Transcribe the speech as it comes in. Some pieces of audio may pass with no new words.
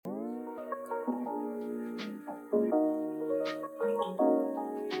Welcome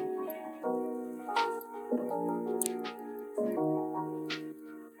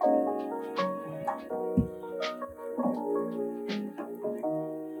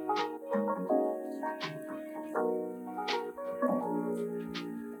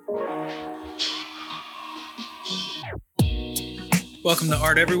to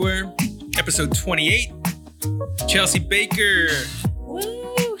Art Everywhere, episode 28. Chelsea Baker.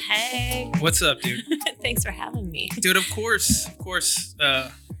 Woo! Hey. What's up, dude? Thanks for having me. Dude, of course.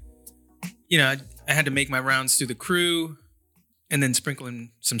 I had to make my rounds through the crew and then sprinkle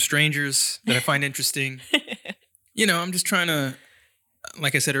in some strangers that I find interesting. I'm just trying to,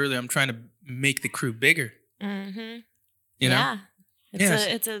 like I said earlier, I'm trying to make the crew bigger. Mm-hmm. Yeah.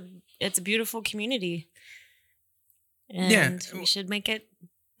 It's a beautiful community. And we should make it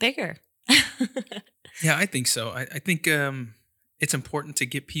bigger. Yeah, I think so. I think it's important to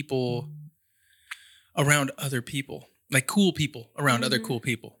get people around other people, like cool people around other cool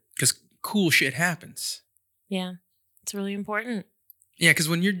people, because cool shit happens. Yeah, it's really important. Yeah, because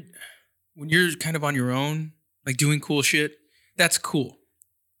when you're kind of on your own, like doing cool shit, that's cool.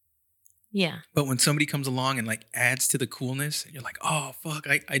 Yeah. But when somebody comes along and like adds to the coolness, and you're like, oh fuck,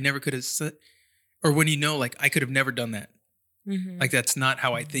 I never could have said. Or when like I could have never done that. Mm-hmm. Like that's not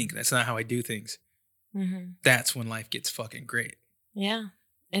how I think. That's not how I do things. Mm-hmm. That's when life gets fucking great. Yeah.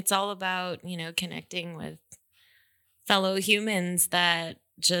 It's all about, connecting with fellow humans that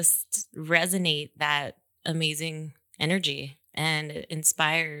just resonate that amazing energy, and it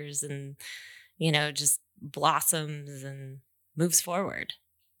inspires and, just blossoms and moves forward.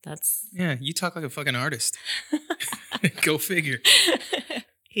 Yeah, you talk like a fucking artist. Go figure.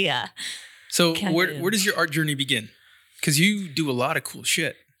 Yeah. So where does your art journey begin? Because you do a lot of cool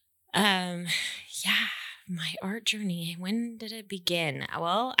shit. Yeah, my art journey. When did it begin?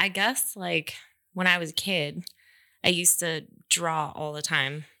 Well, I guess like when I was a kid, I used to draw all the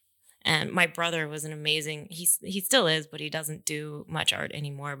time. And my brother was an amazing, he still is, but he doesn't do much art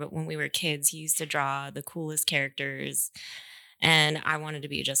anymore. But when we were kids, he used to draw the coolest characters. And I wanted to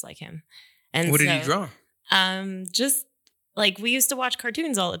be just like him. And what did he draw? Just like we used to watch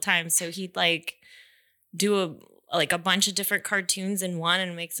cartoons all the time. So he'd like do a bunch of different cartoons in one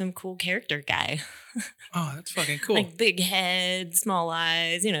and make some cool character guy. Oh, that's fucking cool. Like big head, small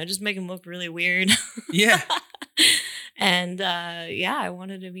eyes, just make him look really weird. Yeah. And I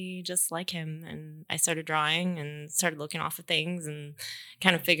wanted to be just like him. And I started drawing and started looking off of things and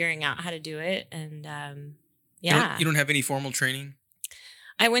kind of figuring out how to do it. And yeah. You don't have any formal training?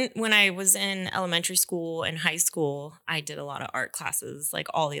 When I was in elementary school and high school, I did a lot of art classes, like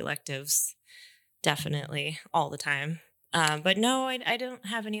all the electives, definitely all the time. But no, I don't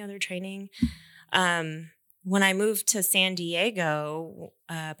have any other training. When I moved to San Diego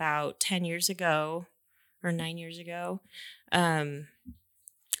about 10 years ago or 9 years ago,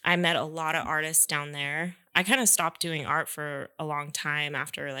 I met a lot of artists down there. I kind of stopped doing art for a long time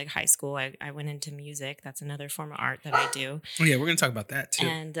after like high school. I went into music. That's another form of art that I do. Oh yeah, we're going to talk about that too.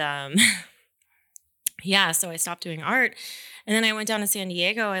 And so I stopped doing art. And then I went down to San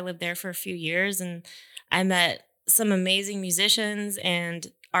Diego. I lived there for a few years and I met some amazing musicians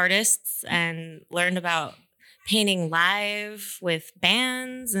and artists and learned about painting live with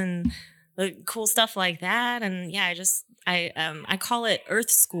bands and cool stuff like that. And yeah, I call it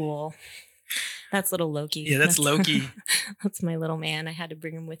Earth School. That's little Loki. Yeah, that's Loki. That's my little man. I had to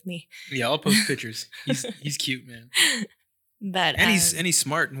bring him with me. Yeah, I'll post pictures. He's cute, man. But he's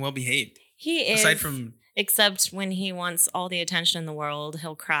smart and well behaved. He is. Aside from, except when he wants all the attention in the world,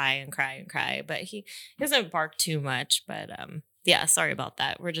 he'll cry and cry and cry. But he doesn't bark too much. But yeah, sorry about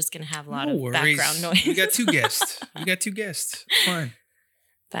that. We're just gonna have a lot of background noise. We got two guests. Fine.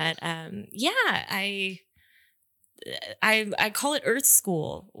 But yeah, I call it Earth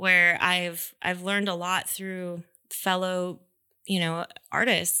School, where I've learned a lot through fellow,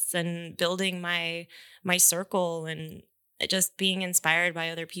 artists and building my circle and just being inspired by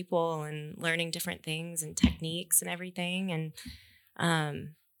other people and learning different things and techniques and everything. And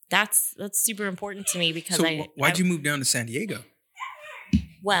that's super important to me because why'd you move down to San Diego?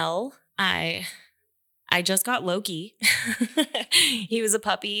 Well, I just got Loki. He was a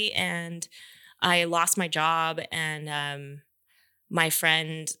puppy and I lost my job, and my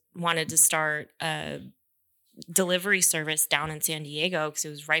friend wanted to start a delivery service down in San Diego because it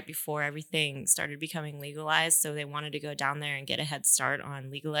was right before everything started becoming legalized. So they wanted to go down there and get a head start on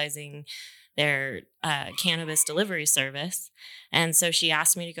legalizing their cannabis delivery service. And so she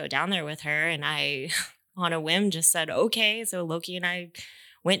asked me to go down there with her, and I, on a whim, just said, okay. So Loki and I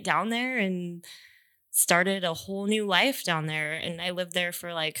went down there and started a whole new life down there. And I lived there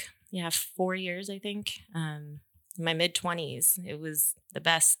for like 4 years, I think. In my mid-20s. It was the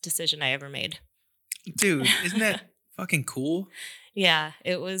best decision I ever made. Dude, isn't that fucking cool? Yeah,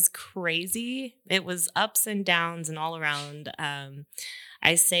 it was crazy. It was ups and downs and all around.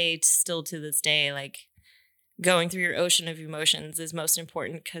 I say still to this day, like, going through your ocean of emotions is most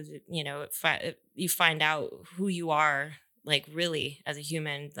important because, you find out who you are, like, really as a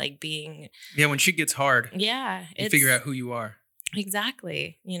human, like being. Yeah, when shit gets hard, Yeah. you figure out who you are.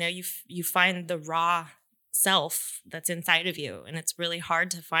 Exactly. You find the raw self that's inside of you. And it's really hard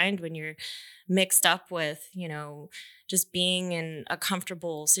to find when you're mixed up with, just being in a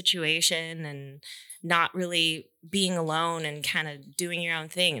comfortable situation and not really being alone and kind of doing your own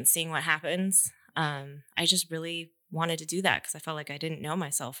thing and seeing what happens. I just really wanted to do that because I felt like I didn't know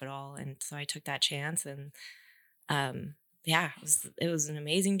myself at all. And so I took that chance and, it was an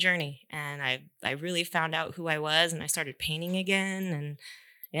amazing journey. And I really found out who I was and I started painting again. And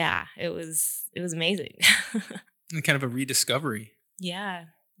yeah, it was amazing. Kind of a rediscovery. Yeah,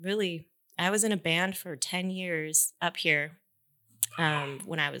 really. I was in a band for 10 years up here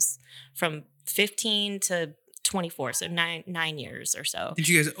when I was from 15 to 24, so nine years or so. Did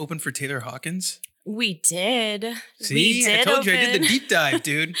you guys open for Taylor Hawkins? We did. See, I told you I did the deep dive,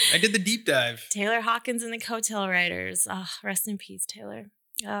 dude. I did the deep dive. Taylor Hawkins and the Coattail Riders. Oh, rest in peace, Taylor.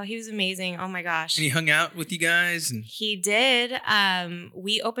 Oh, he was amazing. Oh my gosh. And he hung out with you guys? He did.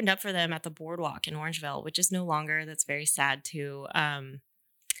 We opened up for them at the Boardwalk in Orangeville, which is no longer. That's very sad too.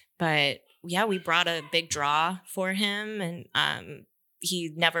 But yeah, we brought a big draw for him and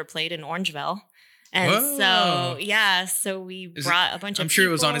he never played in Orangeville. And Whoa. so we brought a bunch of I'm sure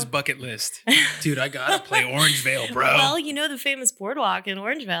people. It was on his bucket list. Dude, I gotta play Orangeville, bro. Well, the famous Boardwalk in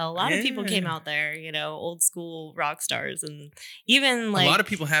Orangeville. A lot of people came out there, old school rock stars. And even like... A lot of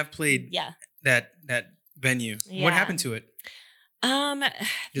people have played that venue. Yeah. What happened to it?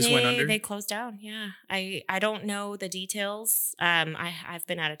 Just went under? They closed down, yeah. I don't know the details. I've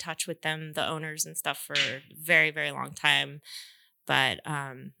been out of touch with them, the owners and stuff, for a very, very long time. But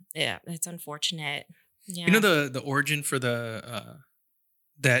yeah, it's unfortunate. Yeah. You know the origin for the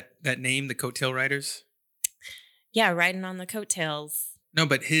that name, the Coattail Riders? Yeah, riding on the coattails. No,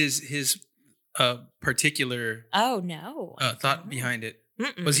 but his particular thought behind it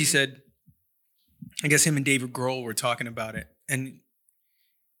was he said, I guess him and Dave Grohl were talking about it, and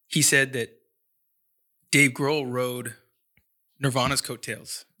he said that Dave Grohl rode Nirvana's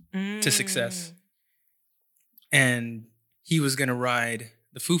coattails to success, and he was going to ride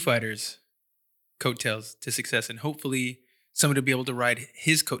the Foo Fighters' coattails to success, and hopefully somebody will be able to ride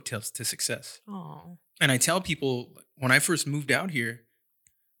his coattails to success. Oh. And I tell people, when I first moved out here,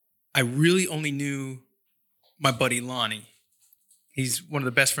 I really only knew my buddy Lonnie. He's one of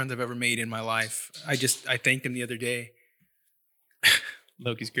the best friends I've ever made in my life. I thanked him the other day.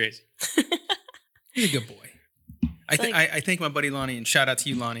 Loki's crazy. He's a good boy. I thank my buddy Lonnie, and shout out to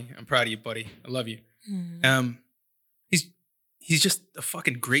you, Lonnie. I'm proud of you, buddy. I love you. Mm. He's just a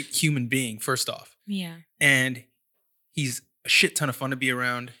fucking great human being, first off. Yeah. And he's a shit ton of fun to be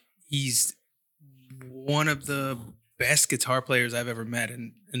around. He's one of the best guitar players I've ever met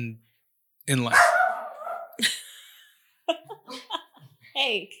in life.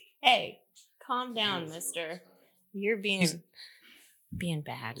 Hey, calm down, mister. You're being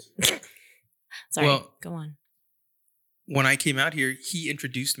bad. Sorry, well, go on. When I came out here, he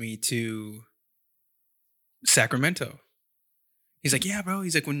introduced me to Sacramento. He's like, yeah, bro.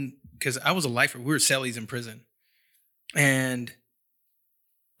 He's like, because I was a lifer. We were cellies in prison. And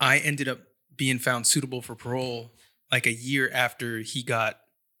I ended up being found suitable for parole like a year after he got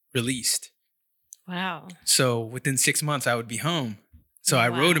released. Wow. So within 6 months, I would be home. So I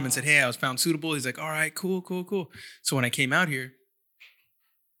wrote him and said, hey, I was found suitable. He's like, all right, cool. So when I came out here,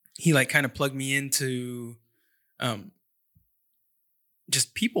 he like kind of plugged me into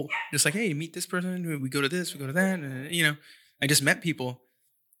just people. Just like, hey, meet this person. We go to this, we go to that. And, I just met people.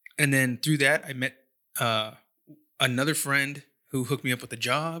 And then through that, I met another friend who hooked me up with a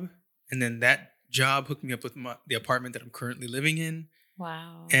job. And then that job hooked me up with the apartment that I'm currently living in.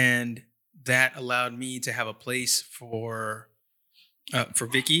 Wow. And that allowed me to have a place for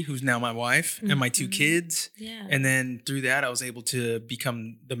Vicky, who's now my wife, and my 2 kids. Yeah. And then through that, I was able to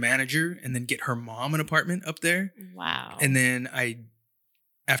become the manager and then get her mom an apartment up there. Wow. And then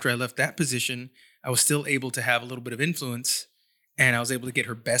after I left that position, I was still able to have a little bit of influence, and I was able to get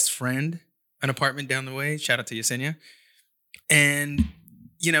her best friend an apartment down the way. Shout out to Yesenia. And,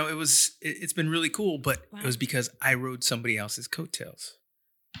 it's been really cool, but it was because I rode somebody else's coattails.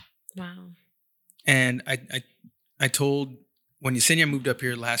 Wow. And I told, when Yesenia moved up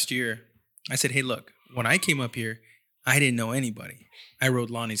here last year, I said, hey, look, when I came up here, I didn't know anybody. I rode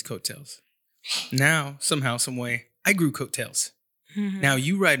Lonnie's coattails. Now, somehow, some way, I grew coattails. Mhm. Now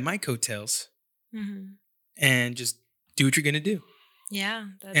you ride my coattails Mhm. and just do what you're going to do. Yeah.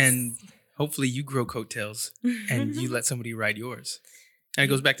 That's... And hopefully you grow coattails and you let somebody ride yours. And it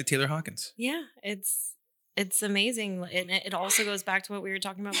goes back to Taylor Hawkins. Yeah, it's amazing. And it also goes back to what we were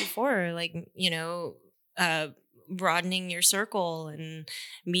talking about before, like, broadening your circle and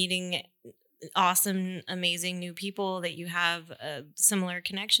meeting awesome, amazing new people that you have a similar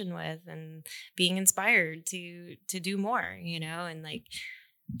connection with, and being inspired to do more, and like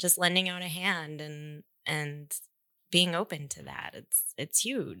just lending out a hand and being open to that. It's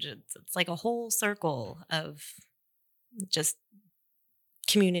huge. It's like a whole circle of just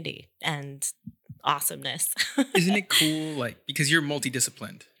community and awesomeness. Isn't it cool? Like, because you're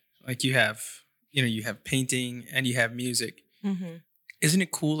multidisciplined, like you have painting and you have music. Mm-hmm. Isn't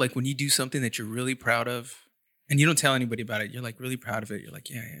it cool? Like when you do something that you're really proud of and you don't tell anybody about it, you're like really proud of it. You're like,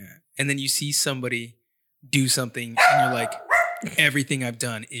 yeah. And then you see somebody do something and you're like, everything I've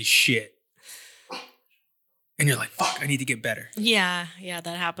done is shit. And you're like, fuck, I need to get better. Yeah,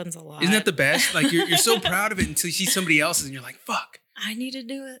 that happens a lot. Isn't that the best? Like you're so proud of it until you see somebody else's and you're like, fuck. I need to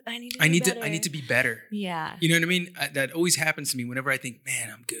do it. I need to be better. Yeah. You know what I mean? That always happens to me whenever I think, man,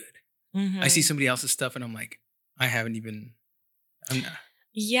 I'm good. Mm-hmm. I see somebody else's stuff and I'm like, I'm not.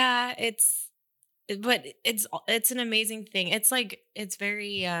 Yeah, it's an amazing thing. It's like, it's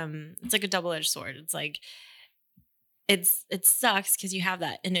very, it's like a double-edged sword. It's like, it sucks because you have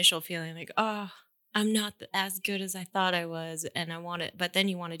that initial feeling like, oh, I'm not as good as I thought I was, and I want it, but then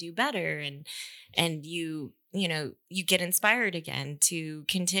you want to do better, and you get inspired again to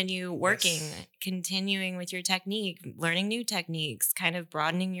continue working, Yes. continuing with your technique, learning new techniques, kind of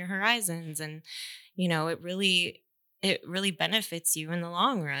broadening your horizons, and it really benefits you in the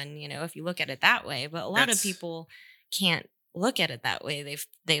long run, if you look at it that way. But a lot of people can't look at it that way.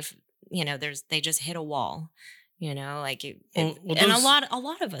 They've they just hit a wall. Like and a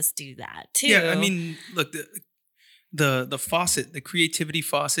lot of us do that too. Yeah, I mean, look, the faucet, the creativity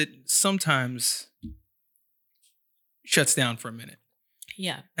faucet, sometimes shuts down for a minute.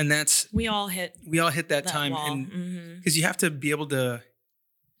 Yeah, and that's we all hit that time, wall. and because you have to be able to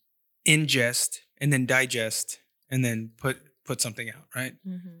ingest and then digest and then put something out, right?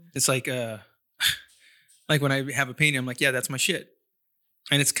 Mm-hmm. It's like like when I have a painting, I'm like, yeah, that's my shit.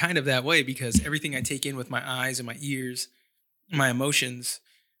 And it's kind of that way because everything I take in with my eyes and my ears, my emotions,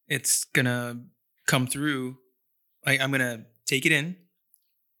 it's gonna come through. Like I'm gonna take it in,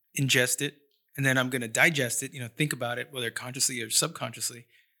 ingest it, and then I'm gonna digest it, think about it, whether consciously or subconsciously.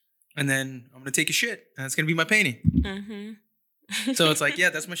 And then I'm gonna take a shit, and that's gonna be my painting. Mm-hmm. So it's like, yeah,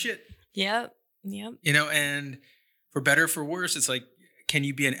 that's my shit. Yep. And for better or for worse, it's like, can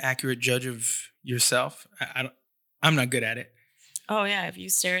you be an accurate judge of yourself? I'm not good at it. Oh yeah, if you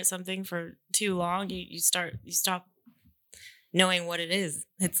stare at something for too long, you stop knowing what it is.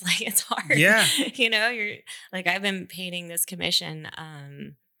 It's like, it's hard. Yeah. You're like, I've been painting this commission.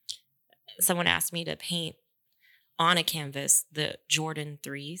 Someone asked me to paint on a canvas the Jordan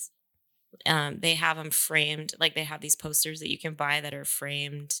 3s. They have them framed, like they have these posters that you can buy that are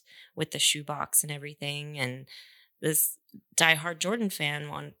framed with the shoebox and everything. And this diehard Jordan fan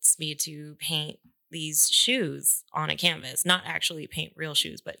wants me to paint these shoes on a canvas, not actually paint real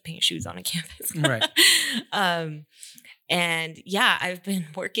shoes, but paint shoes on a canvas. Right. And yeah, I've been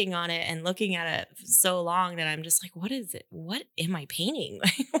working on it and looking at it so long that I'm just like, what is it? What am I painting?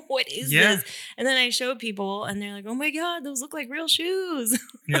 What is this? And then I show people and they're like, oh my God, those look like real shoes. And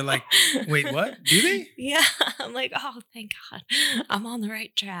you're like, wait, what? Do they? Yeah. I'm like, oh, thank God. I'm on the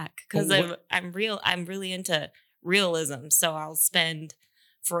right track. Because I'm really into realism. So I'll spend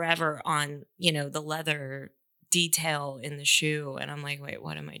forever on, the leather detail in the shoe. And I'm like, wait,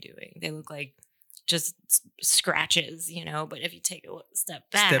 what am I doing? They look like just scratches, but if you take a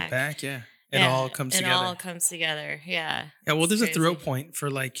step back, yeah. It all comes together. It all comes together. Yeah. Yeah. Well, there's a throw point for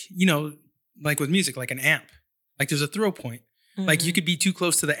like with music, like an amp. Like there's a throw point. Mm-hmm. Like you could be too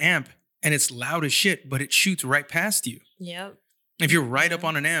close to the amp and it's loud as shit, but it shoots right past you. Yep. If you're right up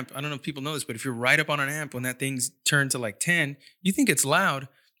on an amp, I don't know if people know this, but if you're right up on an amp when that thing's turned to like 10, you think it's loud,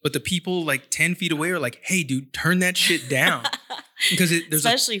 but the people like 10 feet away are like, hey, dude, turn that shit down. Because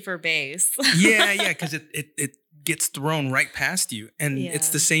especially for bass. Yeah, because it gets thrown right past you. And it's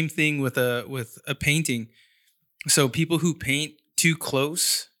the same thing with a painting. So people who paint too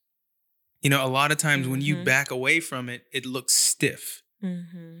close, a lot of times when you back away from it, it looks stiff.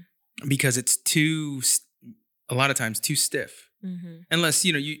 Mm-hmm. Because it's a lot of times too stiff. Mm-hmm. Unless,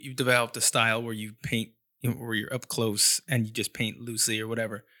 you've developed a style where you paint, where you're up close and you just paint loosely or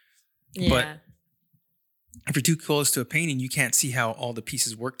whatever. Yeah. if you're too close to a painting, you can't see how all the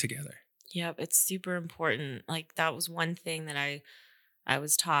pieces work together. Yep, it's super important. Like that was one thing that I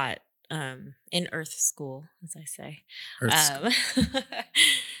was taught in earth school, as I say. Earth's-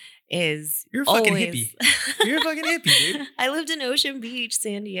 Is You're a fucking always hippie. You're a fucking hippie, dude. I lived in Ocean Beach,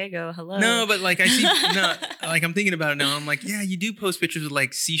 San Diego. Hello. No, but like I see, no, like I'm thinking about it now. I'm like, yeah, you do post pictures with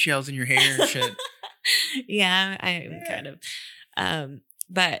like seashells in your hair and shit. Yeah, I'm kind of.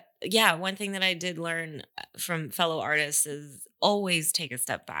 But yeah, one thing that I did learn from fellow artists is always take a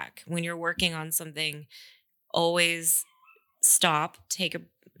step back when you're working on something. Always stop, take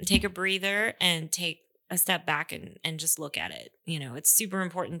a breather, and take a step back and just look at it. You know, it's super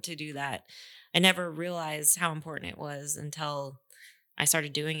important to do that. I never realized how important it was until I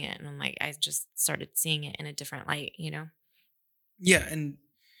started doing it, and I'm like, I just started seeing it in a different light. You know. Yeah, and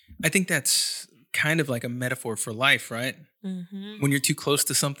I think that's kind of like a metaphor for life, right? Mm-hmm. When you're too close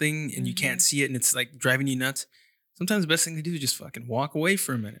to something and you can't see it and it's like driving you nuts, sometimes the best thing to do is just fucking walk away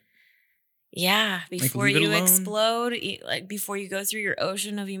for a minute. Yeah, before leave it you alone. explode, like before you go through your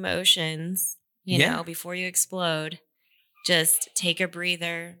ocean of emotions, you Yeah. know, before you explode, just take a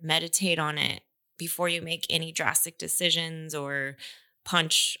breather, meditate on it before you make any drastic decisions or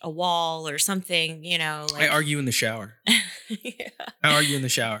punch a wall or something, you know, I argue in the shower. Yeah. I argue in the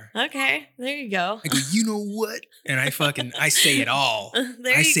shower. Okay, there you go. I go, you know what? And I say it all.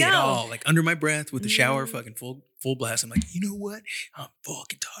 There I you say go. it all, like under my breath with the shower, Mhm. fucking full blast. I'm like, you know what? I'm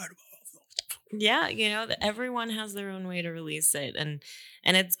fucking tired of all. Yeah, you know, everyone has their own way to release it, and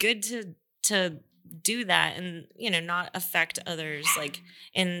it's good to do that and, you know, not affect others. Like,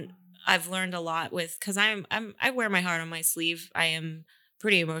 and I've learned a lot with, because I wear my heart on my sleeve. I am a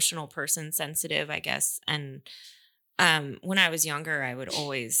pretty emotional person, sensitive, I guess. And when I was younger, I would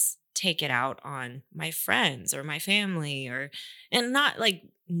always take it out on my friends or my family, and not like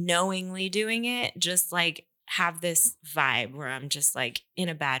knowingly doing it, just like have this vibe where I'm just like in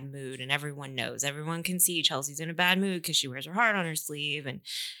a bad mood, and everyone knows, everyone can see Chelsea's in a bad mood because she wears her heart on her sleeve and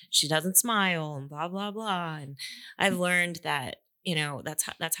she doesn't smile and blah, blah, blah. And I've learned that, you know,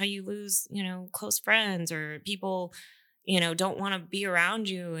 that's how you lose, you know, close friends or people, you know, don't want to be around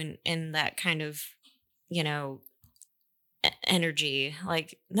you in that kind of, you know, energy.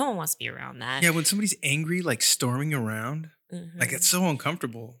 Like no one wants to be around that. Yeah, when somebody's angry, like storming around, like Mhm. it's so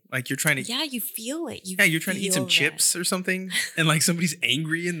uncomfortable. Like you're trying to, Yeah, you feel it. you're trying to eat some feel that. chips or something, and like somebody's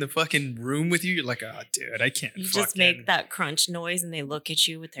angry in the fucking room with you. You're like, oh, dude, I can't. You just fucking-" make that crunch noise, and they look at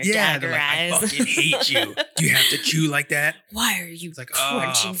you with their Yeah, dagger they're like, eyes. I fucking hate you. Do you have to chew like that? Why are you It's like,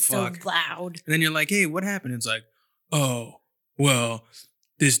 crunching oh, so fuck. loud? And then you're like, hey, what happened? It's like, oh, well,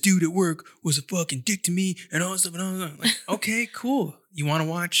 this dude at work was a fucking dick to me and all this stuff. And all that. Like, okay, cool. You want to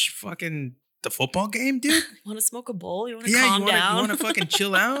watch fucking the football game, dude? Want to smoke a bowl? You want to Yeah, calm down? you want to fucking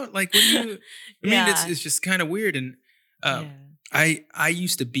chill out? Like, what do you? I mean, Yeah. it's just kind of weird. And Yeah. I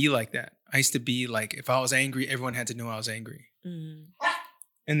used to be like that. I used to be like, if I was angry, everyone had to know I was angry. Mm.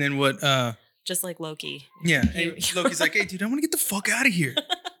 And then what? Just like Loki. Yeah, You- and Loki's like, hey, dude, I want to get the fuck out of here.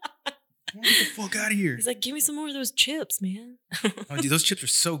 I want to get the fuck out of here. He's like, give me some more of those chips, man. Oh, dude, those chips are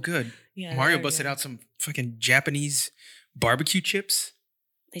so good. Yeah, Mario they're busted good. out some fucking Japanese barbecue chips.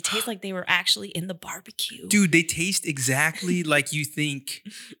 They taste like they were actually in the barbecue. Dude, they taste exactly like you think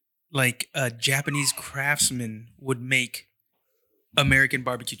like a Japanese craftsman would make American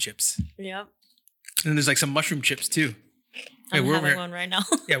barbecue chips. Yep. And there's like some mushroom chips too. Hey, I'm we're over having here. one right now.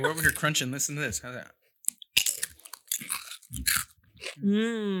 Yeah, we're over here crunching. Listen to this. How's that?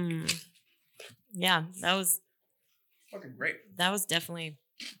 Mmm. Yeah, that was Fucking great. definitely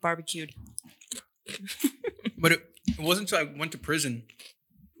barbecued. But it wasn't until I went to prison.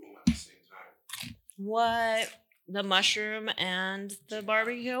 What? The mushroom and the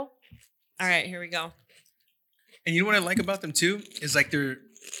barbecue? All right, here we go. And you know what I like about them too? Is like they're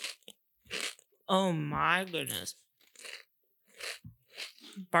Oh my goodness.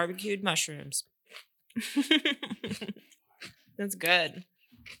 Barbecued mushrooms. That's good.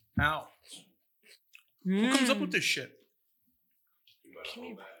 ow. Who comes up with this shit?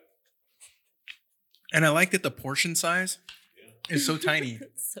 And I like that the portion size is so tiny.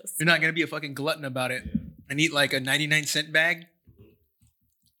 So You're not gonna be a fucking glutton about it and eat like a 99-cent bag.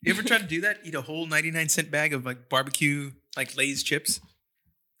 You ever try to do that? Eat a whole 99-cent bag of like barbecue, like Lay's chips?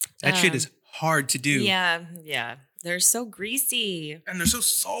 That shit is hard to do. Yeah, yeah. They're so greasy And they're so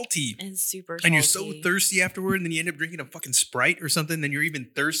salty. and super salty. And you're so thirsty afterward, and then you end up drinking a fucking Sprite or something, then you're even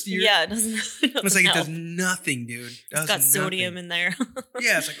thirstier. Yeah, it doesn't. It's like it does help. nothing, dude. It's got sodium in there.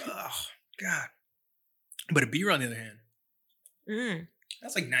 Yeah, it's like, oh, God. But a beer, on the other hand, Mm,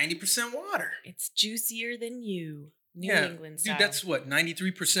 that's like 90% water. it's juicier than you. New England style. Dude, that's what,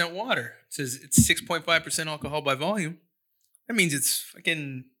 93% water. It says it's 6.5% alcohol by volume. That means it's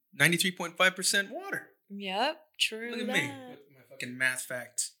fucking 93.5% water. Yep, true. Look at me with my fucking math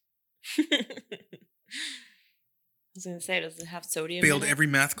facts. I was gonna say, does it have sodium? Failed in it? every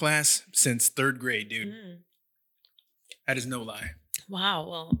math class since 3rd grade, dude. Mm. That is no lie. Wow.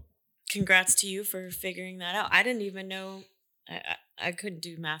 Well, congrats to you for figuring that out. I didn't even know. I couldn't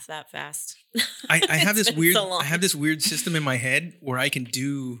do math that fast. I have It's this been weird. so long. I have this weird system in my head where I can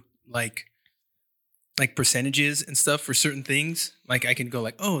do like percentages and stuff for certain things. Like I can go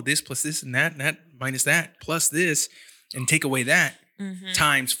like, oh, this plus this and that minus that plus this, and take away that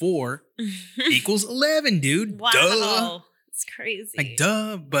times 4 equals 11, dude. Wow. Duh. It's crazy. Like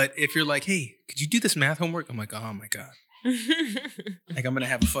duh. But if you're like, hey, could you do this math homework? I'm like, oh my god. Like I'm gonna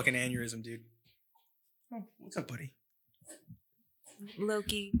have a fucking aneurysm, dude. Oh, what's up, buddy?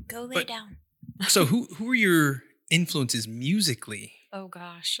 Loki, go lay But- down. So who are your influences musically? Oh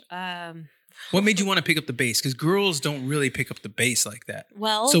gosh. What made you want to pick up the bass? Because girls don't really pick up the bass like that.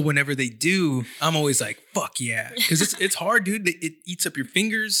 Well, So whenever they do, I'm always like, fuck yeah. Because it's hard, dude. It eats up your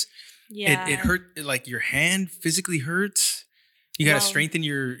fingers. yeah. It hurt, like your hand physically hurts. You got to Well- strengthen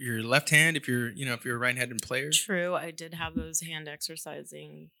your left hand if you're a right-handed player. True. I did have those hand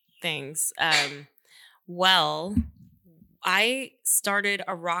exercising things. Well, I started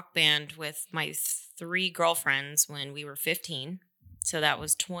a rock band with my 3 girlfriends when we were 15. So that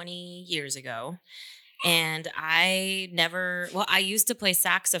was 20 years ago. And I used to play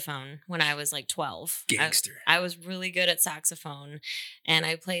saxophone when I was like 12. Gangster. I was really good at saxophone and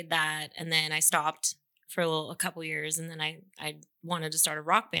I played that. And then I stopped for a couple years. And then I wanted to start a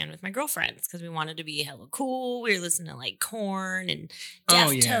rock band with my girlfriends because we wanted to be hella cool. We were listening to like Korn and Oh,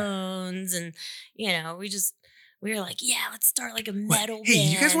 yeah. Deftones. And, we were like, yeah, let's start like a What? metal Hey, band.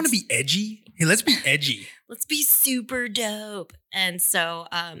 you guys want to be edgy? Hey, let's be edgy. Let's be super dope. And so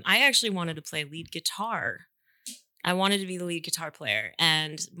I actually wanted to play lead guitar. I wanted to be the lead guitar player.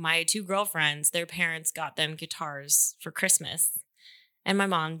 And my 2 girlfriends, their parents got them guitars for Christmas. And my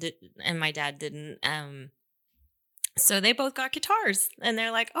mom did, and my dad didn't. So they both got guitars. And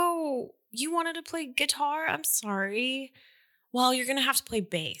they're like, oh, you wanted to play guitar? I'm sorry. Well, you're going to have to play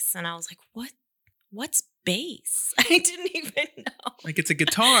bass. And I was like, what? What's bass? I didn't even know. Like it's a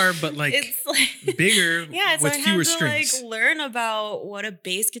guitar, but like It's like bigger yeah, so with I fewer had to strings. like learn about what a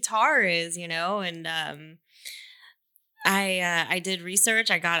bass guitar is, and I did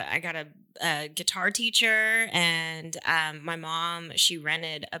research. I got a guitar teacher, and my mom, she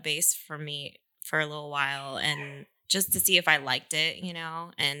rented a bass for me for a little while, and just to see if I liked it,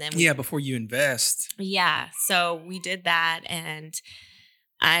 and then Yeah, before you invest. yeah, so we did that, and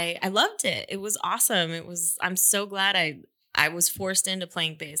I loved it. It was awesome. I'm so glad I was forced into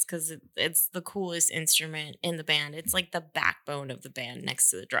playing bass because it's the coolest instrument in the band. It's like the backbone of the band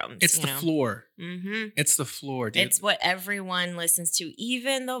next to the drums. It's the floor. Mm-hmm. It's the floor, dude. It's what everyone listens to.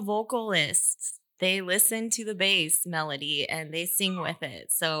 Even the vocalists, they listen to the bass melody and they sing with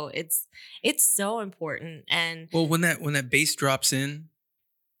it. So it's so important. And Well, when that bass drops in,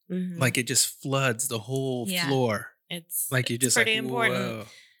 mhm, like it just floods the whole Yeah. floor. it's Like you're it's just pretty like, important. whoa.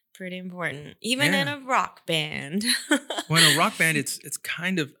 Pretty important, even in Yeah. a rock band. Well, in a rock band, it's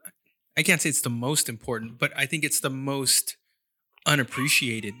kind of, I can't say it's the most important, but I think it's the most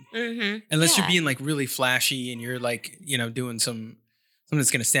unappreciated. Mm-hmm. Unless you're being like really flashy and you're like, doing something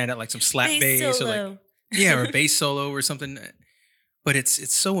that's gonna stand out, like some slap bass or like or a bass solo or something. But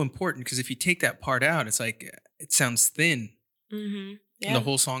it's so important because if you take that part out, it's like it sounds thin. Mm-hmm. And the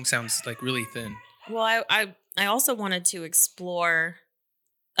whole song sounds like really thin. Well, I also wanted to explore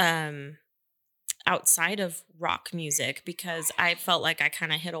outside of rock music because I felt like I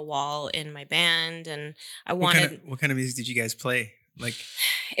kind of hit a wall in my band, and I wanted. What kind of music did you guys play? Like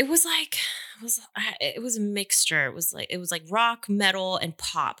It was a mixture. It was like rock, metal, and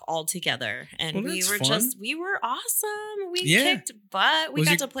pop all together, and Well, we that's were fun. we were awesome. We Yeah. kicked butt. We Was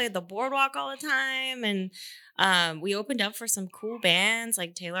got your- to play at the boardwalk all the time, and we opened up for some cool bands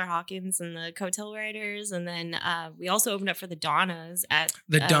like Taylor Hawkins and the Coattail Riders, and then we also opened up for the Donnas at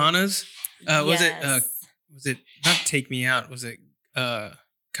the Donnas? Was yes. it not Take Me Out? Was it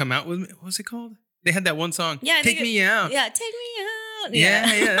Come Out With Me? What was it called? They had that one song. Yeah, I Take think Me Out. Yeah, take me out.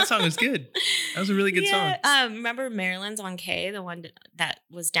 Yeah, that song was good. That was a really good song. Remember Maryland's on K, the one that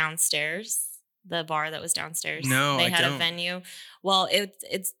was downstairs, the bar that was downstairs? No, they I had don't. a venue. Well,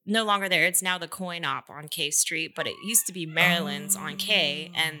 it's no longer there. It's now the Coin Op on K Street, but it used to be Maryland's on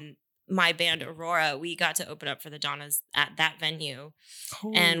K, Oh. and my band Aurora, we got to open up for the Donnas at that venue.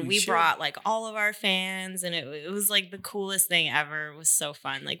 Holy And we shit. brought like all of our fans, and it was like the coolest thing ever. It was so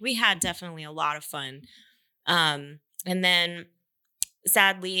fun. Like we had definitely a lot of fun And then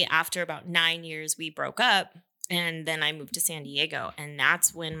sadly, after about 9 years, we broke up, and then I moved to San Diego, and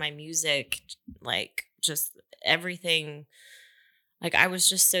that's when my music, like, just everything, like, I was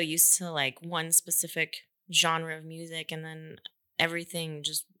just so used to like one specific genre of music, and then everything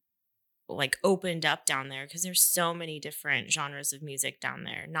just like opened up down there because there's so many different genres of music down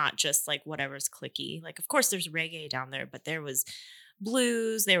there, not just like whatever's clicky. Like, of course, there's reggae down there, but there was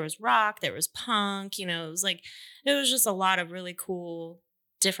blues, there was rock, there was punk. It was just a lot of really cool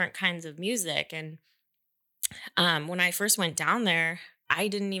different kinds of music. And when I first went down there, I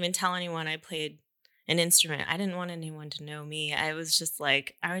didn't even tell anyone I played an instrument. I didn't want anyone to know me. I was just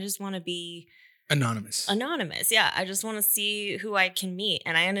like, I just want to be Anonymous. Yeah, I just want to see who I can meet.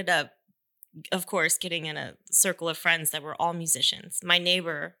 And I ended up, of course, getting in a circle of friends that were all musicians. My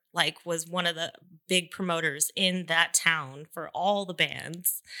neighbor was one of the big promoters in that town for all the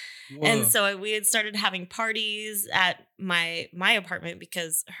bands. Whoa. And so we had started having parties at my apartment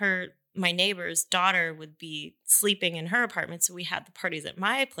because my neighbor's daughter would be sleeping in her apartment. So we had the parties at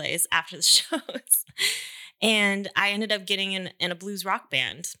my place after the shows. And I ended up getting in a blues rock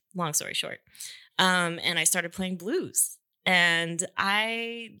band, long story short. And I started playing blues. And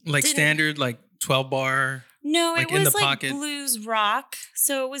I standard, 12 bar. No, it was pocket. Blues rock.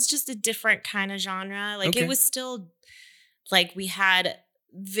 So it was just a different kind of genre. It was still we had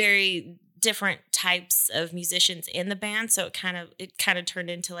very different types of musicians in the band. So it kind of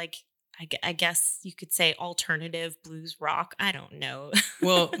turned into I guess you could say alternative blues rock. I don't know.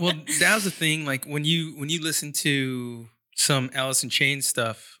 well, that was the thing. When you listen to some Alice in Chains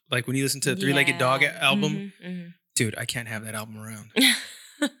stuff, when you listen to the Three-Legged Dog album, dude, I can't have that album around.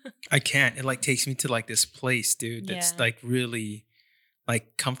 I can't. It takes me to this place, dude. That's really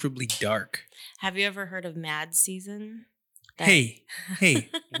comfortably dark. Have you ever heard of Mad Season? Hey,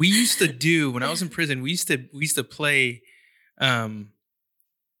 we used to do when I was in prison. We used to play.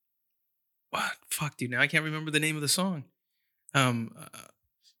 What? Fuck, dude. Now I can't remember the name of the song.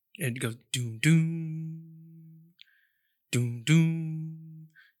 It goes doom doom doom doom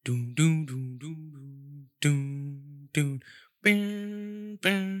doom doom doom doom doom doom. Bam,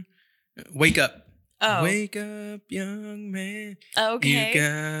 bam. Wake up. Oh. Wake up, young man. Okay. You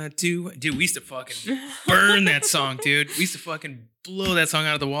got to. Dude, we used to fucking burn that song, dude. We used to fucking blow that song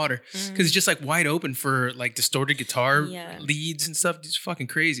out of the water. Because it's just wide open for distorted guitar leads and stuff. It's fucking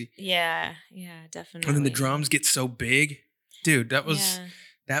crazy. Yeah, definitely. And then the drums get so big. Dude, that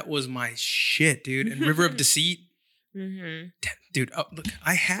was my shit, dude. And River of Deceit. Mm-hmm. Dude, look,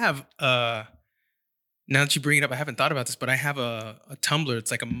 I have now that you bring it up, I haven't thought about this, but I have a tumbler.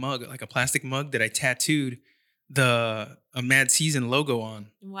 It's like a mug, like a plastic mug that I tattooed a Mad Season logo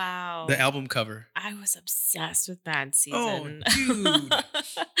on. Wow. The album cover. I was obsessed with Mad Season. Oh, dude.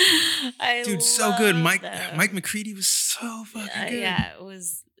 Dude, so good. Mike McCready was so fucking good. Yeah, it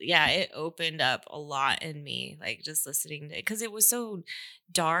was. Yeah, it opened up a lot in me, just listening to it, because it was so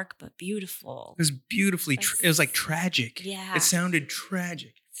dark but beautiful. It was beautifully. It was tragic. Yeah. It sounded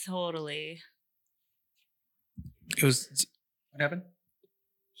tragic. Totally. It was. What happened?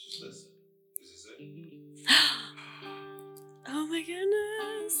 Just listen. This is it. Oh my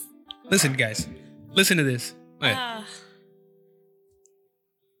goodness. Listen, guys. Listen to this.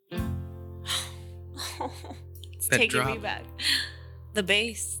 It's taking drop. Me back. The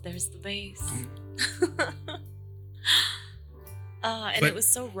bass. There's the bass. And it was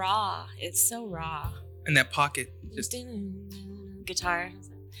so raw. It's so raw. And that pocket. Just guitar.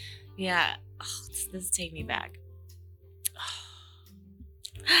 Yeah. Oh, this is taking me back.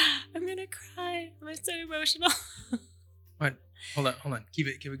 I'm gonna cry. I'm so emotional. What? Hold on. Keep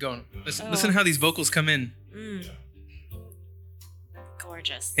it going. Listen how these vocals come in.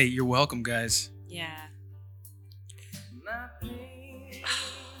 Gorgeous. Hey, you're welcome, guys. Yeah.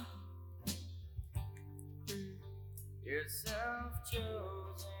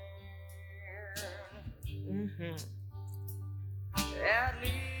 Mm-hmm. At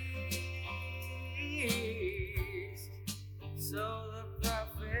least, so the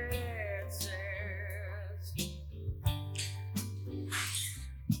prophet says.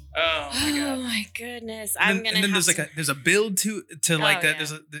 Oh my goodness! And then there's a build to that. Yeah.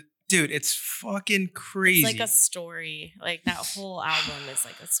 There's dude, it's fucking crazy. It's like a story. That whole album is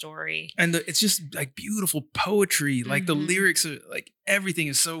like a story. And it's just beautiful poetry. The lyrics are everything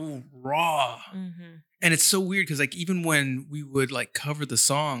is so raw. Mm-hmm. And it's so weird because even when we would cover the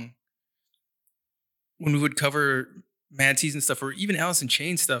song, when we would cover Mad Season stuff or even Alice in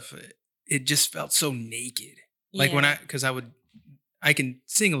Chains stuff, it just felt so naked. When I can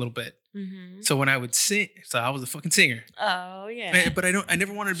sing a little bit. Mm-hmm. So when I would sing, so I was a fucking singer. Oh yeah. But I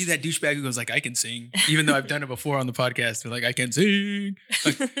never wanted to be that douchebag who goes like, I can sing, even though I've done it before on the podcast. They're like, I can sing.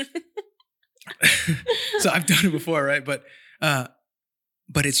 Like, so I've done it before, right? But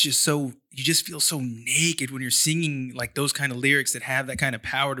it's just you just feel so naked when you're singing like those kind of lyrics that have that kind of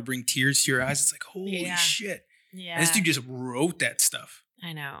power to bring tears to your eyes. It's like, holy shit. Yeah. And this dude just wrote that stuff.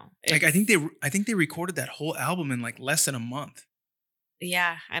 I know. Like, I think they recorded that whole album in like less than a month.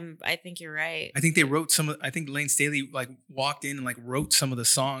 Yeah, I think you're right. I think they wrote I think Lane Staley like walked in and like wrote some of the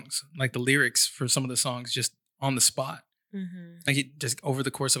songs, like the lyrics for some of the songs just on the spot. Mm-hmm. Like he just over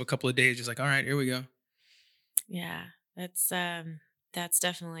the course of a couple of days, just like, all right, here we go. Yeah, that's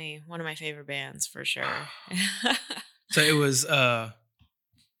definitely one of my favorite bands for sure. So it was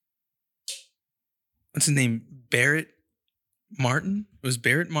what's his name? Barrett Martin? It was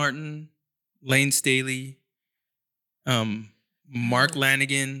Barrett Martin, Lane Staley, Mark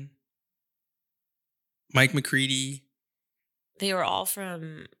Lanigan, Mike McCready. They were all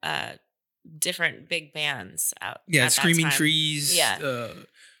from different big bands out. Yeah, at Screaming that time. Trees, Yeah.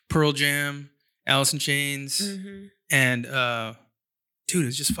 Pearl Jam, Alice in Chains, Mm-hmm. and dude, it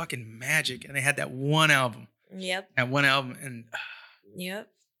was just fucking magic. And they had that one album. Yep. And Yep.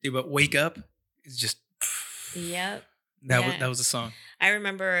 dude, but Wake Up is just Yep. that was a song. I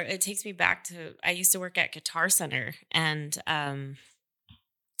remember it takes me back to I used to work at Guitar Center, and I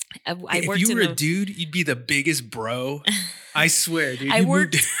If worked you in were the, a dude, you'd be the biggest bro. I swear, dude. I You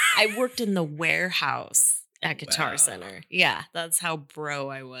worked moved- I worked in the warehouse at Guitar Wow. Center. Yeah, that's how bro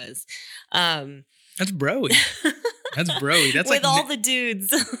I was. That's broy. That's broy. That's with like all the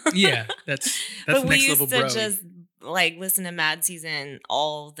dudes. yeah. That's but we next used level to broy. just like listen to Mad Season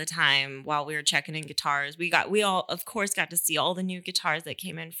all the time while we were checking in guitars. We all of course got to see all the new guitars that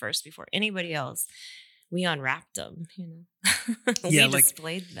came in first before anybody else. We unwrapped them, you know. Yeah, we like-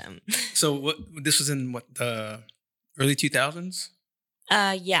 displayed them. So what? This was in what the early 2000s.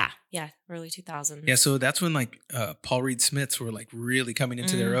 Yeah, early 2000s. Yeah, so that's when like Paul Reed Smiths were like really coming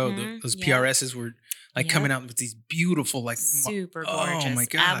into their own. Mhm, Those yeah. PRSs were like Yep. coming out with these beautiful like Super oh gorgeous. my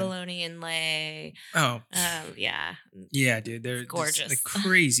God. Abalone inlay. oh Yeah. yeah, dude, they're Gorgeous. just, like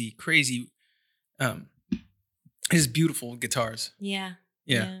crazy, just beautiful guitars. Yeah.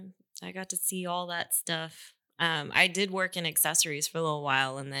 Yeah. I got to see all that stuff. I did work in accessories for a little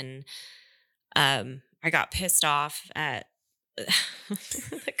while, and then I got pissed off at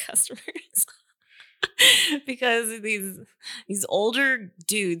the customers because these older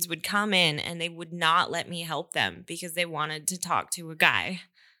dudes would come in and they would not let me help them because they wanted to talk to a guy.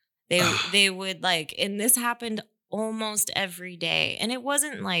 They would like, and this happened almost every day. And it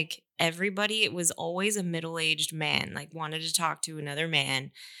wasn't like everybody, it was always a middle-aged man, like wanted to talk to another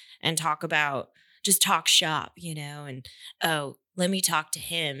man and just talk shop, you know, and oh, let me talk to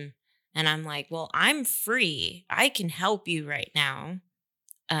him. And I'm like, well, I'm free. I can help you right now.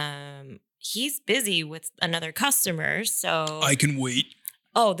 He's busy with another customer, so I can wait.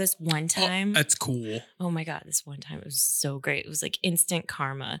 oh, this one time. That's cool. Oh my God, this one time it was so great. It was like instant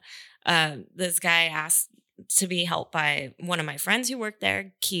karma. This guy asked to be helped by one of my friends who worked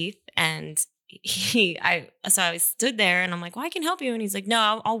there, Keith, and I stood there and I'm like, well, I can help you. And he's like,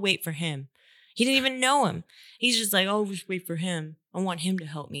 no, I'll wait for him. He didn't even know him. He's just like, oh, just wait for him. I want him to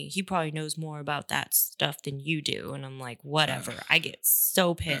help me. He probably knows more about that stuff than you do. And I'm like, whatever. I get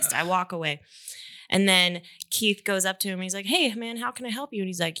so pissed. I walk away. And then Keith goes up to him. He's like, hey, man, how can I help you? And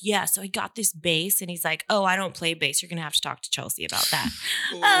he's like, yeah, so I got this bass. And he's like, oh, I don't play bass. You're going to have to talk to Chelsea about that.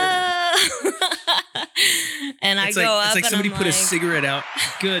 And I It's go like, up it's like and somebody I'm put a like, cigarette out.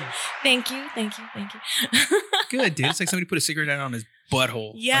 Good. Thank you. Good, dude. It's like somebody put a cigarette out on his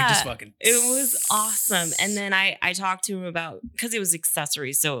butthole. Yeah. Like just fucking. It was awesome. And then I talked to him about, because it was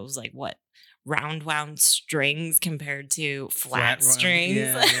accessories. So it was like, what? Round wound strings compared to flat Flat wound. strings.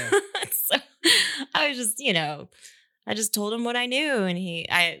 Yeah, yeah. So I was just, I just told him what I knew. And he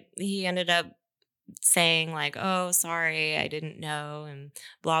ended up saying like, oh, sorry, I didn't know, and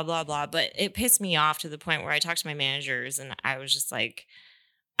blah, blah, blah. But it pissed me off to the point where I talked to my managers and I was just like,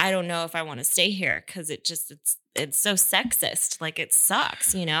 I don't know if I want to stay here because it's so sexist. Like it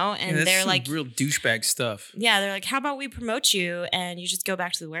sucks, And Yeah, they're some like, real douchebag stuff. yeah, they're like, how about we promote you and you just go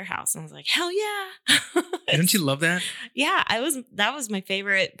back to the warehouse? And I was like, hell yeah. Don't you love that? Yeah, that was my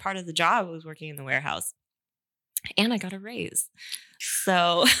favorite part of the job, was working in the warehouse. And I got a raise.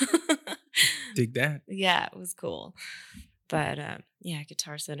 So Dig that. yeah, it was cool. But yeah,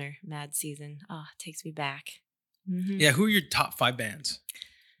 Guitar Center, Mad Season. Oh, it takes me back. Mhm. Yeah. Who are your top 5 bands?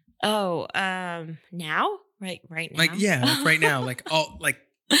 Oh, now? Right now? Like, yeah, like right now, like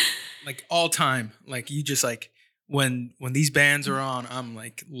all time. Like you just like when these bands are on, I'm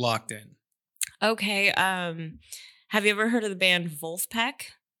like locked in. Okay. Have you ever heard of the band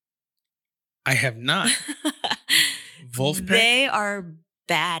Wolfpack? I have not. Wolfpack? They are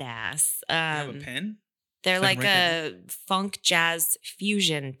badass. You have a pen? They're So I can like write a funk jazz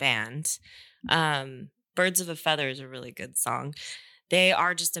fusion band. Birds of a Feather is a really good song. They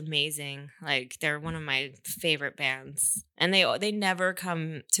are just amazing. Like they're one of my favorite bands. And they never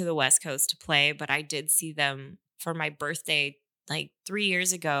come to the West Coast to play, but I did see them for my birthday like 3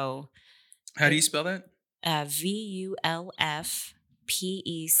 years ago. How do you spell that? Vulfpeck.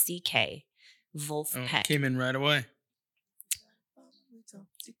 Oh, Wolfpack. came in right away.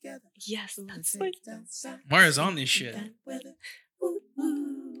 Yes, that's what Mario's on this shit.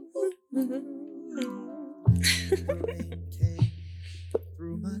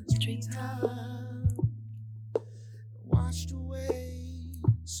 Through my treetop, washed away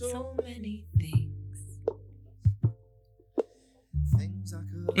So many things. things I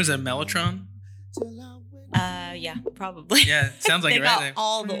could. Was that Mellotron? Till I went Yeah, probably. Yeah, sounds like They it got right there.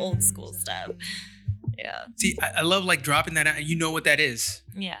 all the old school stuff. Yeah. See, I love like dropping that out, and you know what that is.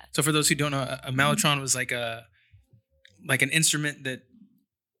 Yeah. So for those who don't know, a mellotron was like an instrument that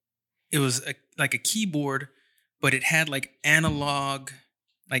it was like a keyboard, but it had like analog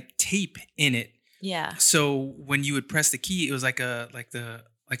like tape in it. Yeah. So when you would press the key, it was like an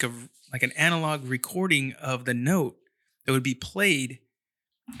analog recording of the note that would be played,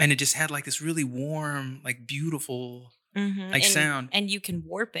 and it just had like this really warm, like beautiful Mm-hmm. like sound. And you can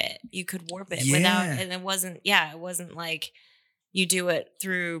warp it. You could warp it Yeah. without, and it wasn't like you do it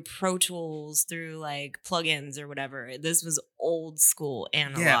through Pro Tools, through like plugins or whatever. This was old school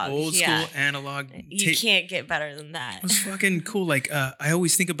analog. Yeah, old school analog You tape. can't get better than that. It was fucking cool. Like I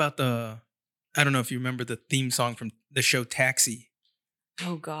always think about I don't know if you remember the theme song from the show Taxi.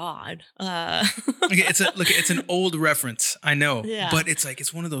 Oh God. Okay, it's an old reference, I know, Yeah. but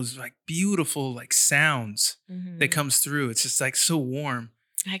it's one of those like beautiful like sounds Mhm. that comes through. It's just like so warm.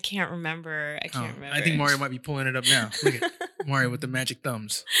 I can't remember. I can't remember. I think Mario might be pulling it up now. Look at Mario with the magic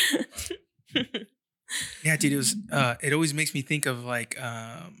thumbs. Yeah, dude, it always makes me think of like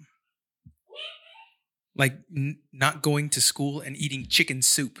not going to school and eating chicken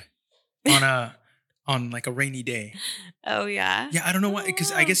soup on like a rainy day. Oh yeah. Yeah, I don't know why,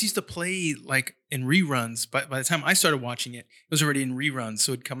 because I guess it used to play like in reruns, but by the time I started watching it, it was already in reruns,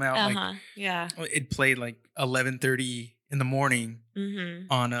 so it'd come out Yeah. it played like 11:30 in the morning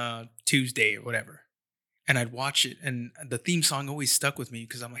Mm-hmm. on a Tuesday or whatever, and I'd watch it, and the theme song always stuck with me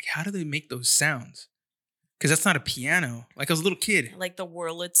because I'm like, how do they make those sounds? Because that's not a piano. Like I was a little kid. Like the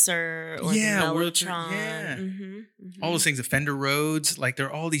Wurlitzer or Yeah, the Wurlitzer, Mellotron. yeah. Mm-hmm. All those things, the Fender Rhodes, like there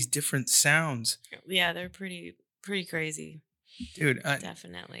are all these different sounds, Yeah, they're pretty crazy. dude.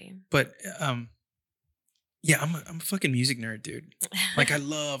 Definitely. But yeah, I'm a fucking music nerd, dude. Like I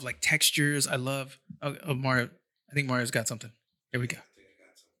love like textures. I love Mario. I think Mario's got something. Here we go.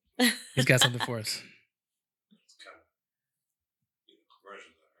 He's got something for us. It's kind of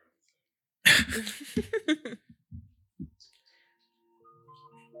commercials.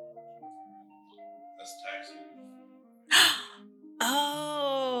 That's Taxi.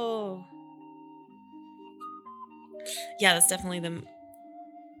 Oh. Yeah, that's definitely the.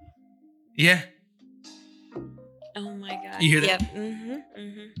 Yeah. Oh my god. You hear that? Yep.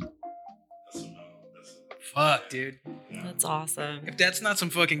 Mm-hmm. Fuck, dude. That's awesome. If that's not some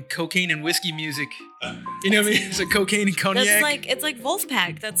fucking cocaine and whiskey music, you know what I mean? It's like cocaine and cognac. That's like it's like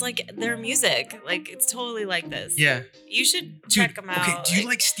Wolfpack. That's like their music. Like it's totally like this. Yeah. You should Dude, check them out. okay, do you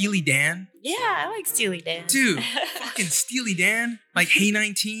like Steely Dan? Yeah, I like Steely Dan. Dude, fucking Steely Dan. Like Hey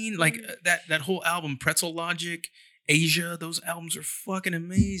 19, like that whole album, Pretzel Logic, Asia, those albums are fucking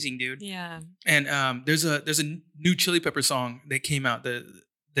amazing, dude. Yeah. And there's a new Chili Pepper song that came out that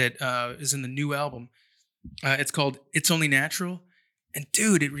is in the new album. It's called "It's Only Natural," and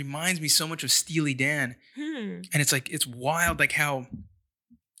dude, it reminds me so much of Steely Dan. And it's wild, like how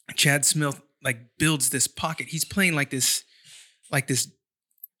Chad Smith like builds this pocket. He's playing like this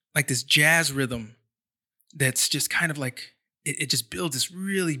jazz rhythm that's just kind of like it just builds this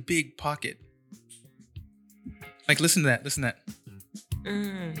really big pocket. Like listen to that. Listen to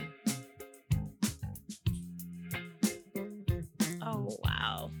that. Oh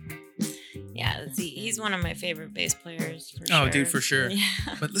wow. Yeah, he's one of my favorite bass players for Oh, sure. dude, for sure. Yeah.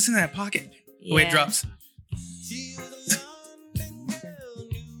 But listen to that pocket. The way it drops.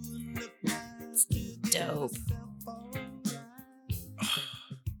 Dope.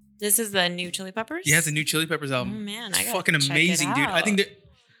 This is the new Chili Peppers? Yeah, it's a new Chili Peppers album. Oh man, It's I gotta fucking check it amazing, dude. I think out.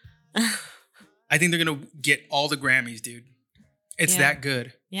 they're gonna get all the Grammys, dude. It's Yeah. that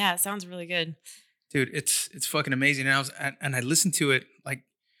good. Yeah, it sounds really good. dude, it's fucking amazing. And I listened to it like,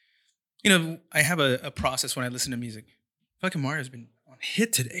 you know, I have a process when I listen to music. Fucking Mario's been on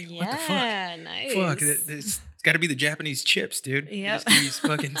hit today. Yeah, What the fuck? nice. Fuck, it's got to be the Japanese chips, dude. They Yep. just give these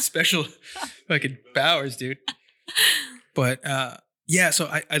fucking special fucking powers, dude. But yeah, so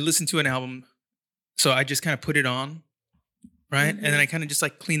I listened to an album. So I just kind of put it on, right? And then I kind of just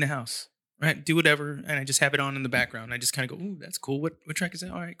like clean the house, right? Do whatever. And I just have it on in the background. I just kind of go, ooh, that's cool. What track is that?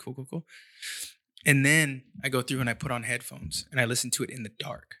 All right, cool. And then I go through and I put on headphones and I listen to it in the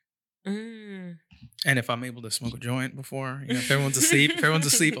dark. Mm. And if I'm able to smoke a joint before, you know, if everyone's asleep,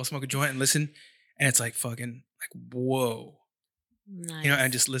 I'll smoke a joint and listen. And it's like fucking like, whoa. Nice. You know, I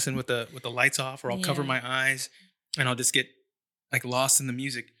just listen with the lights off, or I'll cover Yeah. my eyes and I'll just get like lost in the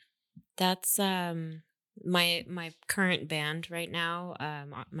music. That's my current band right now,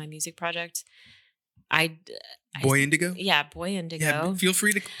 my music project. I Boy Indigo? yeah, Boy Indigo. Yeah, feel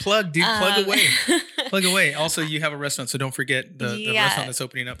free to plug, dude. Plug away. Plug away. Also, you have a restaurant, so don't forget the Yeah. restaurant that's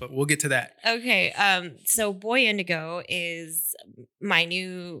opening up, but we'll get to that. Okay. So Boy Indigo is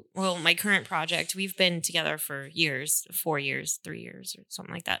my current project. We've been together for years, 4 years, 3 years, or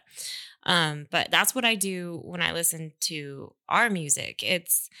something like that. But that's what I do when I listen to our music.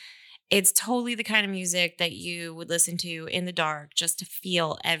 It's totally the kind of music that you would listen to in the dark, just to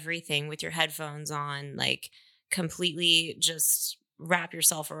feel everything with your headphones on, like completely just wrap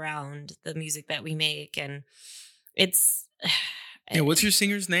yourself around the music that we make. And it's Yeah, what's your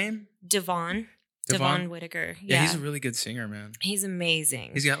singer's name? Devon Whitaker. Yeah, he's a really good singer, man. He's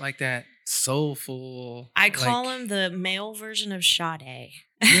amazing. He's got like that soulful. I call like- him the male version of Sade.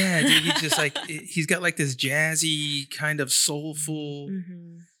 Yeah, dude, he's just like he's got like this jazzy kind of soulful,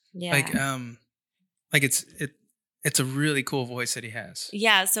 Mm-hmm. Yeah. like it's a really cool voice that he has.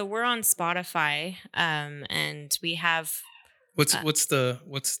 Yeah, so we're on Spotify, and we have What's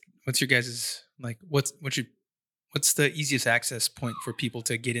your guys's like what's the easiest access point for people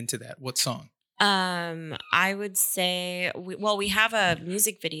to get into that? What song? I would say we have a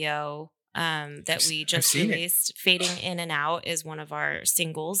music video that we just seen it. released. Fading In and Out is one of our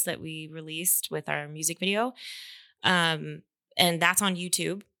singles that we released with our music video. And that's on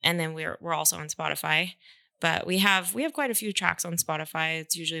YouTube, and then we're also on Spotify. But we have quite a few tracks on Spotify.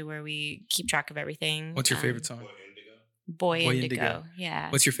 It's usually where we keep track of everything. What's your favorite song? Boy Boy Indigo. Indigo. Yeah.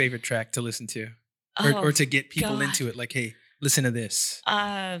 What's your favorite track to listen to? Oh, Or to get people God. into it? Like, hey, listen to this.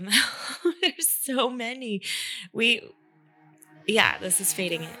 There's so many. This is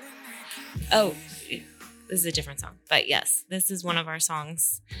Fading In. Oh, this is a different song, but yes, this is one of our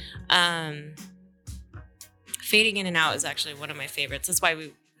songs. Fading In and Out is actually one of my favorites. That's why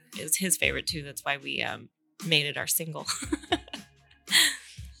it was his favorite too. That's why we made it our single.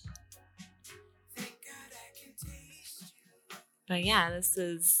 But yeah,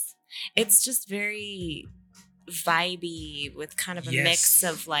 it's just very vibey with kind of a mix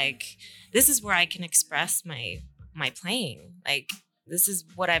Yes. of like, this is where I can express my playing. Like, this is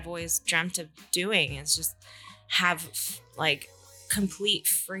what I've always dreamt of doing, is just have like complete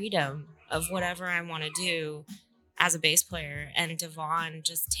freedom of whatever I want to do as a bass player. And Devon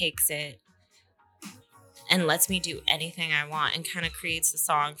just takes it and lets me do anything I want, and kind of creates the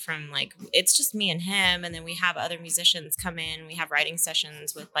song from like, it's just me and him. And then we have other musicians come in. We have writing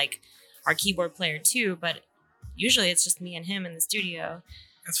sessions with like our keyboard player too, but usually it's just me and him in the studio.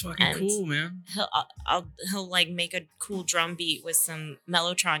 That's fucking And cool, man. He'll like make a cool drum beat with some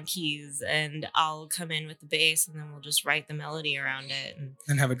Mellotron keys, and I'll come in with the bass, and then we'll just write the melody around it.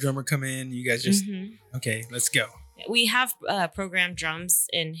 And have a drummer come in. You guys just Mhm. okay, let's go. We have programmed drums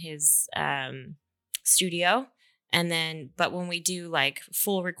in his studio, and then but when we do like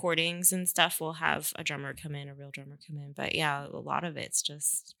full recordings and stuff, we'll have a drummer come in, a real drummer come in. But yeah, a lot of it's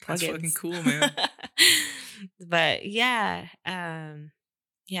just That's plugins. fucking cool, man. But yeah,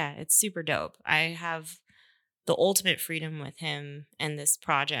 it's super dope. I have the ultimate freedom with him and this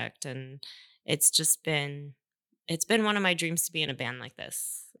project, and it's been one of my dreams to be in a band like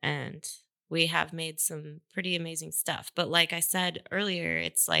this, and we have made some pretty amazing stuff. But like I said earlier,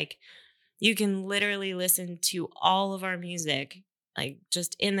 it's like you can literally listen to all of our music like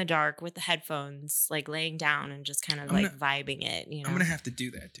just in the dark with the headphones, like laying down and just kind of I'm like vibing it, you know. I'm gonna have to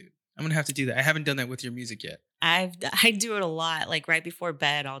do that, dude. I'm gonna have to do that. I haven't done that with your music yet. I do it a lot. Like right before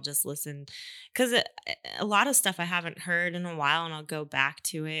bed, I'll just listen, because a lot of stuff I haven't heard in a while, and I'll go back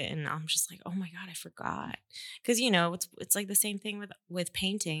to it, and I'm just like, oh my God, I forgot. Because it's like the same thing with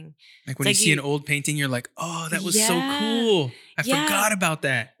painting. Like when It's you like see an old painting, you're like, oh, that was so Yeah. cool. I Yeah. forgot about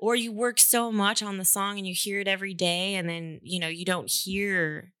that. Or you work so much on the song and you hear it every day, and then you don't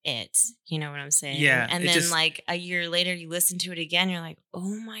hear it. You know what I'm saying? Yeah, And it then just- like a year later, you listen to it again. You're like,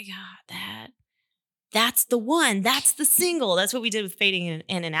 oh my God, that's the one. That's the single. That's what we did with Fading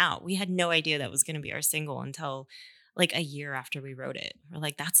In and Out. We had no idea that was going to be our single until like a year after we wrote it. We're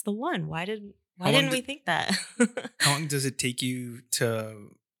like, that's the one. Why didn't we think that? How long does it take you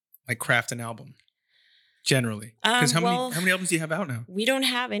to like craft an album? Generally, because how many albums do you have out now? We don't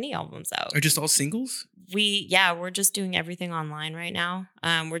have any albums out. Are just all singles? We're just doing everything online right now.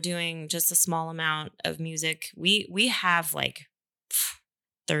 We're doing just a small amount of music. We have like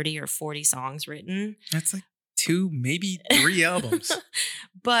 30 or 40 songs written. That's like 2, maybe 3 albums.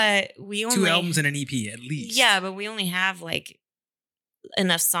 But we only 2 albums and an EP at least. Yeah, but we only have like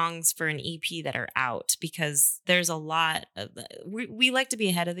enough songs for an EP that are out because there's a lot of we like to be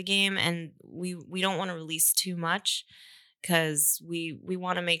ahead of the game, and we don't want to release too much because we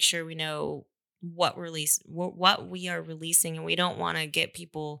want to make sure we know what we are releasing, and we don't want to get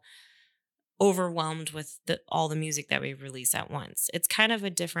people overwhelmed with all the music that we release at once. It's kind of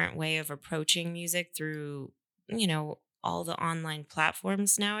a different way of approaching music through, all the online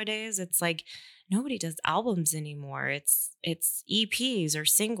platforms nowadays. It's like nobody does albums anymore. It's EPs or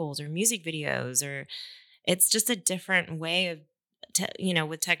singles or music videos, or it's just a different way of,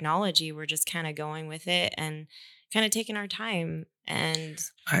 with technology, we're just kind of going with it and kind of taking our time. And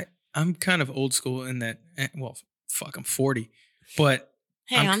I'm kind of old school in that, well, fuck, I'm 40, but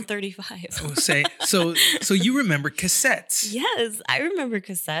hey, I'm 35. I will say, so you remember cassettes? Yes, I remember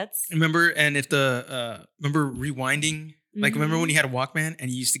cassettes. Remember, and if remember rewinding? Like, remember when you had a Walkman and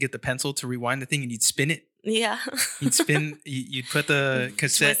you used to get the pencil to rewind the thing and you'd spin it? Yeah. You'd spin, you'd put the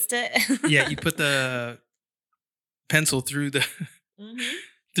cassette. Twist it. Yeah, you put the pencil through the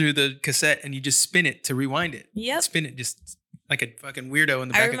through the cassette and you just spin it to rewind it. Yep. Spin it just like a fucking weirdo in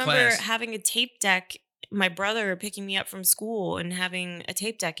the back of class. I remember having a tape deck, my brother picking me up from school and having a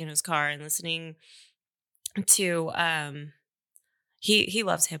tape deck in his car and listening to he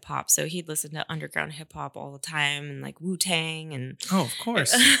loves hip hop, so he'd listen to underground hip hop all the time and like Wu-Tang and of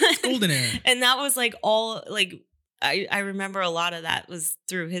course, it's golden era. And that was like all like I remember a lot of that was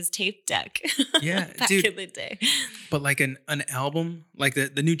through his tape deck. Yeah, back dude. in the day. But like an album, like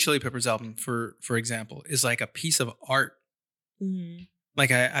the new Chili Peppers album, for example, is like a piece of art. Mm-hmm.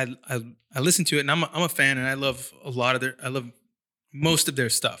 Like I listen to it and I'm a fan and I love most of their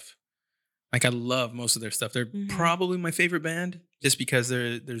stuff. Like I love most of their stuff. They're probably my favorite band just because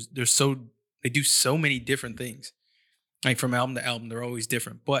they do so many different things. Like from album to album, they're always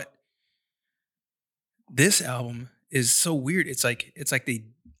different. But this album is so weird. It's like they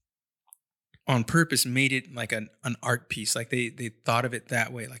on purpose made it like an art piece. Like they thought of it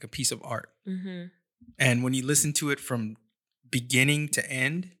that way, like a piece of art. Mm-hmm. And when you listen to it from beginning to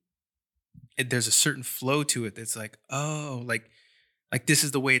end, there's a certain flow to it that's like, oh, like this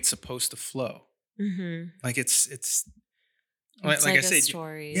is the way it's supposed to flow. Mm-hmm. Like it's like I a said,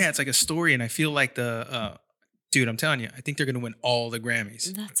 story. Yeah, it's like a story, and I feel like dude, I'm telling you, I think they're gonna win all the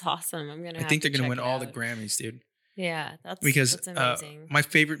Grammys. That's awesome. I think they're gonna win all the Grammys, dude. Yeah, that's amazing. My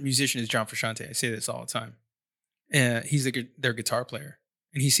favorite musician is John Frusciante. I say this all the time. He's their guitar player,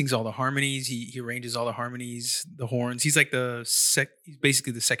 and he sings all the harmonies. He arranges all the harmonies, the horns. He's like he's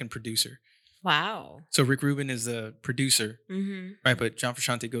basically the second producer. Wow. So Rick Rubin is the producer, right? But John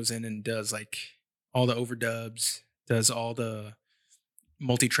Frusciante goes in and does like all the overdubs, does all the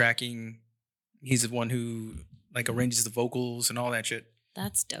multi-tracking. He's the one who like arranges the vocals and all that shit.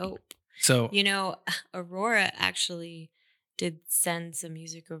 That's dope. So Aurora actually did send some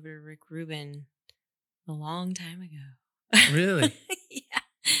music over to Rick Rubin a long time ago. Really? Yeah.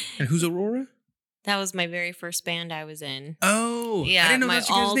 And who's Aurora? That was my very first band I was in. Oh, yeah. I didn't know that's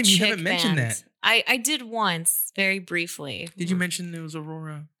your guys' name. You haven't mentioned band. that. I did once, very briefly. Did you mention it was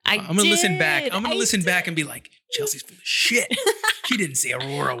Aurora? I'm gonna listen back. I'm gonna listen back and be like, Chelsea's full of shit. She didn't say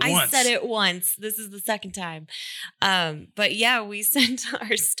Aurora once. I said it once. This is the second time. But yeah, we sent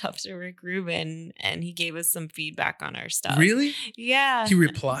our stuff to Rick Rubin and he gave us some feedback on our stuff. Really? Yeah. He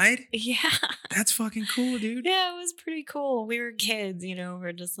replied? Yeah. That's fucking cool, dude. Yeah, it was pretty cool. We were kids,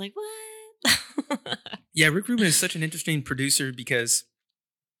 we're just like, what? Yeah, Rick Rubin is such an interesting producer because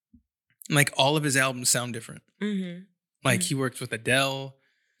like all of his albums sound different. Mm-hmm. Like he worked with Adele.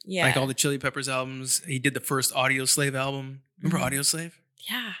 Yeah. Like all the Chili Peppers albums. He did the first Audio Slave album. Remember Audio Slave?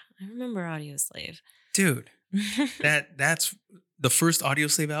 Yeah, I remember Audio Slave. Dude, that's the first Audio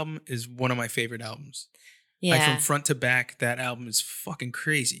Slave album is one of my favorite albums. Yeah. Like from front to back, that album is fucking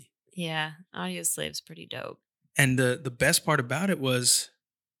crazy. Yeah, Audio Slave's pretty dope. And the best part about it was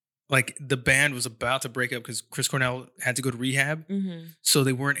like the band was about to break up because Chris Cornell had to go to rehab. Mm-hmm. So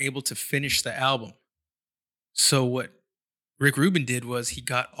they weren't able to finish the album. So what Rick Rubin did was he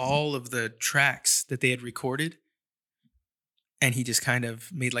got all of the tracks that they had recorded and he just kind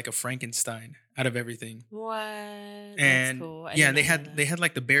of made like a Frankenstein out of everything. What? And That's cool. I yeah, did they not know had that.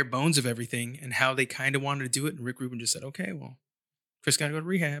 like the bare bones of everything and how they kind of wanted to do it. And Rick Rubin just said, "Okay, well, Chris got to go to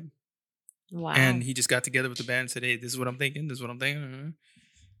rehab." Wow. And he just got together with the band and said, "Hey, this is what I'm thinking. This is what I'm thinking."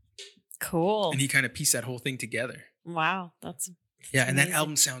 Cool. And he kind of pieced that whole thing together. Wow. That's Yeah, and that amazing.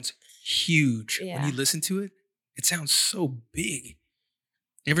 album sounds huge. When Yeah. you listen to it, it sounds so big.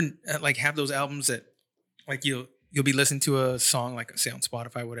 You ever like have those albums that like you'll be listening to a song like say on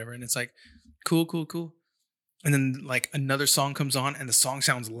Spotify, whatever, and it's like cool, cool, cool. And then like another song comes on and the song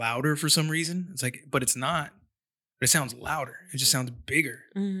sounds louder for some reason. It's like, but it's not. But it sounds louder. It just sounds bigger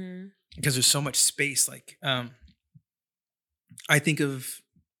Mm-hmm. because there's so much space. Like I think of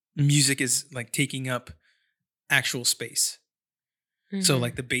music as like taking up actual space. So Mm-hmm.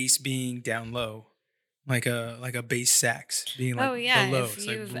 like the bass being down low, like a bass sax being like Oh yeah, the low. if It's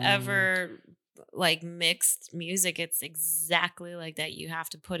like, you've ever like mixed music, it's exactly like that. You have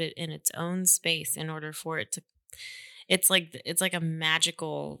to put it in its own space in order for it to. It's like a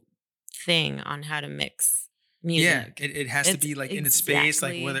magical thing on how to mix music. yeah, it has to It's be like in its space,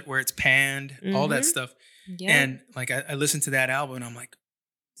 like exactly- where it's panned, all that Mhm. stuff. Yeah. And like I listened to that album and I'm like,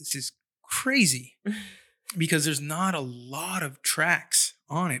 this is crazy because there's not a lot of tracks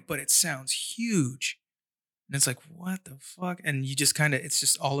on it, but it sounds huge. And it's like, what the fuck? And you just kind of, it's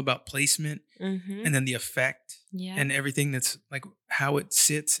just all about placement Mm-hmm. and then the effect Yeah. and everything that's like how it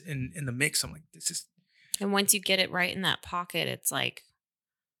sits in the mix. I'm like, this is, And once you get it right in that pocket, it's like,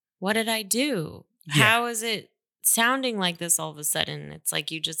 what did I do? Yeah. How is it sounding like this all of a sudden? It's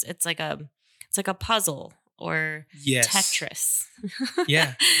like it's like a puzzle or yes. Tetris.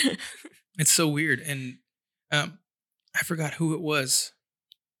 Yeah. It's so weird. And I forgot who it was,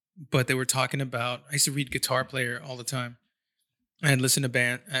 but they were talking about, I used to read Guitar Player all the time. I'd listen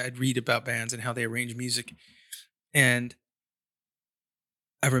to I'd read about bands and how they arrange music. And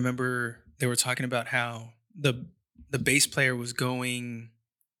I remember they were talking about how the bass player was going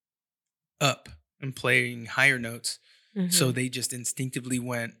up and playing higher notes. So Mhm. they just instinctively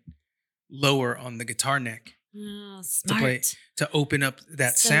went lower on the guitar neck Oh, to play smart. to open up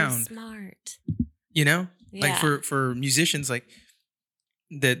that So sound. Smart. You know? Yeah. Like for musicians like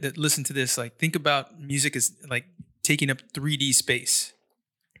that listen to this, like think about music as like taking up 3D space.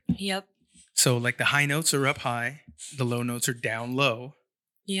 Yep. So like the high notes are up high, the low notes are down low,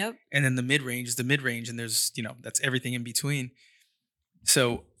 Yep. and then the mid range is the mid range, and there's that's everything in between.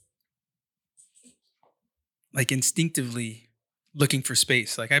 So like instinctively looking for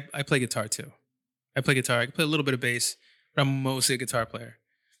space. Like I play guitar too. I play guitar. I can play a little bit of bass, but I'm mostly a guitar player.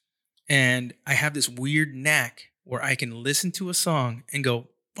 And I have this weird knack where I can listen to a song and go,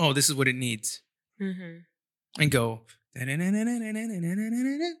 "Oh, this is what it needs," Mm-hmm. and go,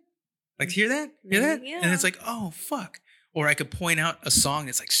 like hear that, hear that, and it's Yeah. like, "Oh fuck." Or I could point out a song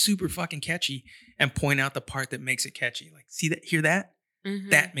that's like super fucking catchy and point out the part that makes it catchy. Like, see that, hear that? Mm-hmm.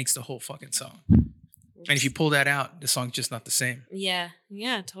 That makes the whole fucking song. And if you pull that out, the song's just not the same. Yeah.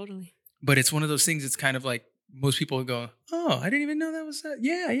 Yeah. Totally. But it's one of those things. It's kind of like most people would go, "Oh, I didn't even know that was that."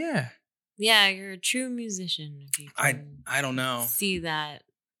 Yeah, yeah. Yeah, you're a true musician. If you can I don't know. see that,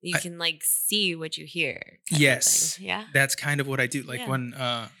 you I- can like see what you hear. kind of Yes. thing. Yeah. That's kind of what I do. Like Yeah. when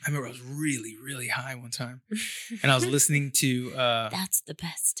I remember I was really, really high one time, and I was listening to That's the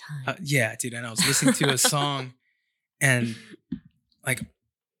best time. yeah, dude, and I was listening to a song, and like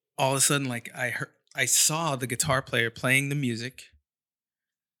all of a sudden, like I saw the guitar player playing the music,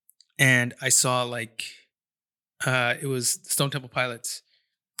 and I saw like it was Stone Temple Pilots.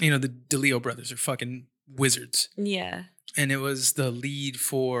 The DeLeo brothers are fucking wizards. Yeah. And it was the lead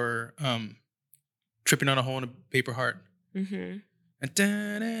for Tripping on a Hole in a Paper Heart. Mm-hmm.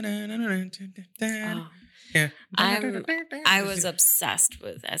 Yeah. I was obsessed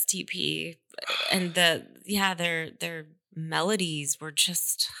with STP, and their melodies were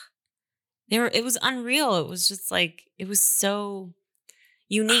just it was unreal. It was just like it was so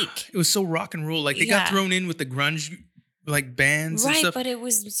unique. It was so rock and roll. Like they got Yeah. thrown in with the grunge like bands and Right, stuff. but it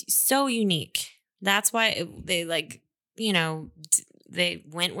was so unique. That's why they they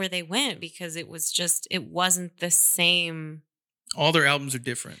went where they went, because it wasn't the same. All their albums are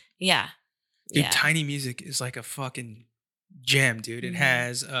different. Yeah. Dude, Yeah. Tiny Music is like a fucking gem, dude. It Mhm.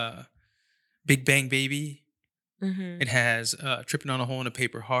 has Big Bang Baby. Mm-hmm. It has Tripping on a Hole in a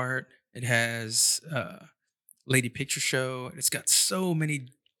Paper Heart. It has Lady Picture Show. It's got so many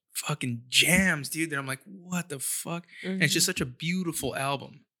fucking jams, dude, that I'm like, what the fuck? And it's just such a beautiful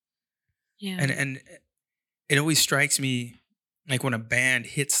album. yeah. And it always strikes me like when a band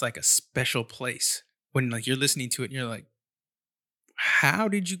hits like a special place, when like you're listening to it and you're like, how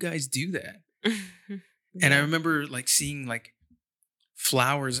did you guys do that? And I remember like seeing like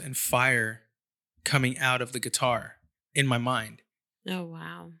flowers and fire coming out of the guitar in my mind. Oh,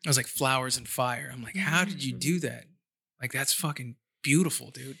 wow. I was like, flowers and fire. I'm like, how did you do that? Like, that's fucking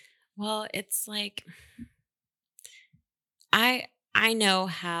beautiful, dude. Well, it's like I know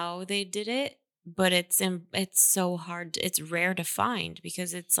how they did it, but it's so hard. It's rare to find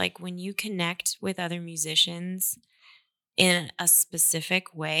because it's like when you connect with other musicians in a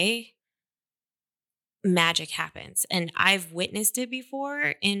specific way, magic happens. And I've witnessed it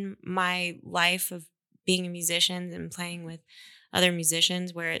before in my life of being a musician and playing with other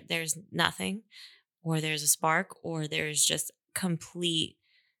musicians where there's nothing, or there's a spark, or there's just complete,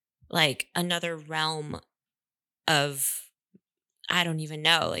 like, another realm of, I don't even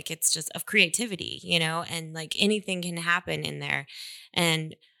know, like, it's just of creativity, you know, and like anything can happen in there.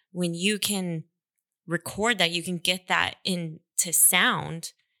 And when you can record that, you can get that into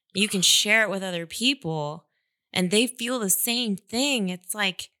sound, you can share it with other people and they feel the same thing. It's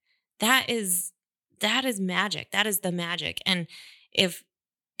like, that is magic. That is the magic. And if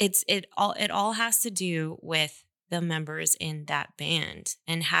it all has to do with the members in that band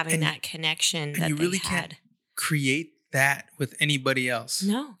and having that connection that you they really had. can't create that with anybody else.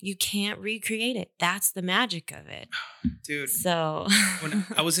 No, you can't recreate it. That's the magic of it. Dude, So when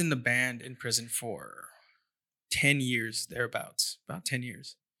I was in the band in prison for 10 years, thereabouts, about 10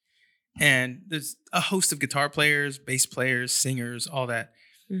 years. And there's a host of guitar players, bass players, singers, all that.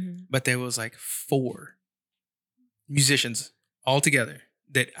 Mhm. But there was like 4 musicians all together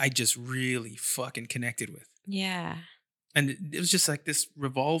that I just really fucking connected with. Yeah. And it was just like this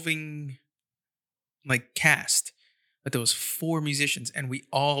revolving like cast. But there was 4 musicians and we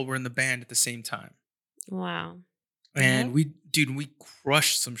all were in the band at the same time. Wow. And Yeah. we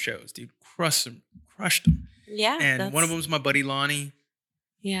crushed some shows, dude. Crushed them. Yeah. And one of them was my buddy Lonnie.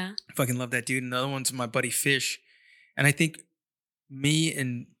 Yeah. I fucking love that dude. And the other one's my buddy Fish. And I think me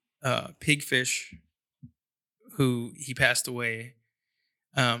and Pigfish, who he passed away,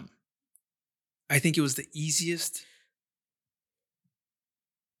 I think it was the easiest.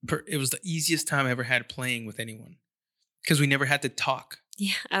 It was the easiest time I ever had playing with anyone because we never had to talk.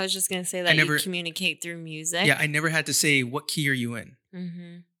 Yeah. I was just gonna say that never- you communicate through music. Yeah, I never had to say what key are you in,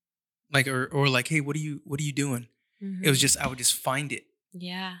 Mm-hmm. like or like, hey, what are you doing? Mm-hmm. It was just I would just find it.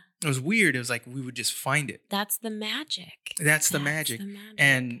 Yeah. It was weird. It was like we would just find it. That's the magic. That's the magic. the magic.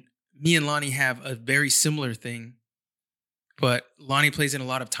 And me and Lonnie have a very similar thing, but Lonnie plays in a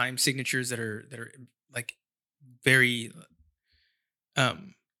lot of time signatures that are like very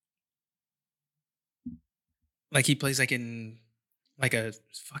like he plays like in like a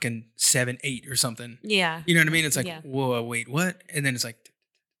fucking 7/8 or something. Yeah. You know what I mean? It's like, Yeah. whoa, wait, what? And then it's like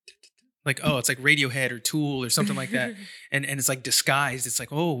oh, it's like Radiohead or Tool or something like that. And it's like disguised. It's like,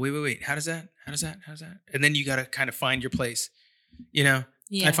 oh, wait. How does that? And then you got to kind of find your place, you know?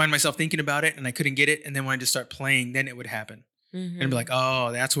 Yeah. I'd find myself thinking about it and I couldn't get it. And then when I just start playing, then it would happen. Mhm. And I'd be like,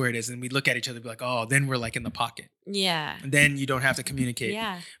 oh, that's where it is. And we'd look at each other and be like, oh, then we're like in the pocket. Yeah. And then you don't have to communicate.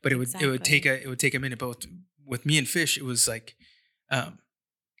 Yeah. But it would take exactly. a minute. But with me and Fish, it was like, it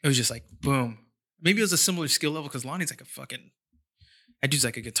was just like, boom. Maybe it was a similar skill level because Lonnie's like that dude's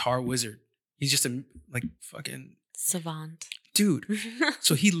like a guitar wizard. He's just a like fucking Savant. dude.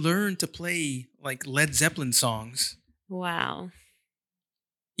 So he learned to play like Led Zeppelin songs, Wow.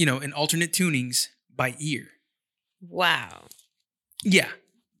 you know, in alternate tunings by ear. Wow. Yeah.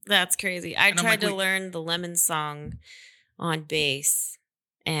 That's crazy. I And I'm tried like, to wait. learn the Lemon song on bass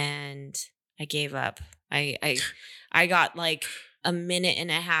and I gave up. I got like a minute and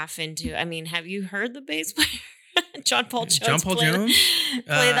a half into. I mean, have you heard the bass player? John Paul Jones.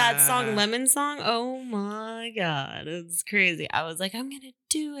 Play that song, Lemon Song. Oh my God. It's crazy. I was like, I'm gonna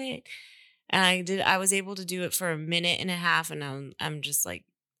do it. And I did. I was able to do it for a minute and a half, and I'm just like,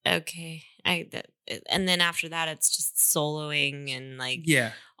 okay. And then after that, it's just soloing and like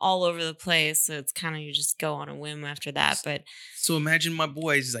Yeah. all over the place. So it's kind of, you just go on a whim after that. But So imagine my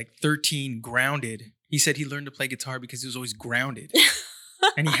boy is like 13, grounded. He said he learned to play guitar because he was always grounded.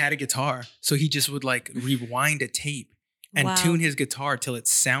 And he had a guitar. So he just would like rewind a tape and Wow. tune his guitar till it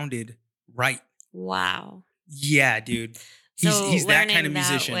sounded right. Wow. Yeah, dude. So He's that kind learning of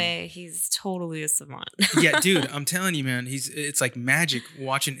musician. That way, he's totally a savant. Yeah, dude, I'm telling you, man, it's like magic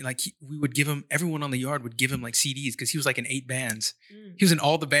watching. Like we would give him, everyone on the yard would give him like CDs because he was like in 8 bands. Mm. He was in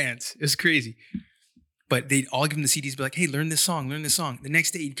all the bands. It was crazy. But they'd all give him the CDs, be like, hey, learn this song. The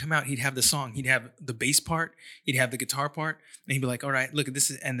next day he'd come out, he'd have the song. He'd have the bass part, he'd have the guitar part, and he'd be like, all right, look at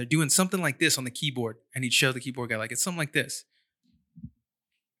this. And they're doing something like this on the keyboard. And he'd show the keyboard guy, like, it's something like this.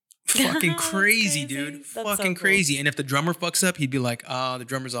 Fucking That's crazy, crazy. dude. That's so Fucking cool. crazy. And if the drummer fucks up, he'd be like, the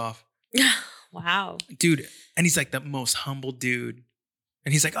drummer's off. Wow. Dude. And he's like the most humble dude.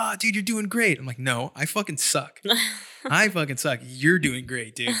 And he's like, oh, dude, you're doing great. I'm like, no, I fucking suck. I fucking suck. You're doing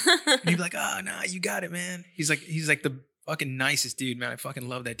great, dude. And he'd be like, oh, no, you got it, man. He's like the fucking nicest dude, man. I fucking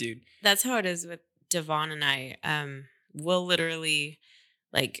love that dude. That's how it is with Devon and I. We'll literally,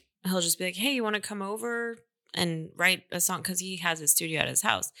 like, he'll just be like, hey, you want to come over and write a song? Because he has a studio at his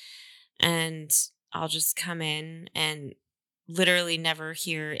house. And I'll just come in and literally never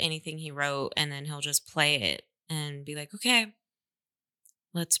hear anything he wrote. And then he'll just play it and be like, okay,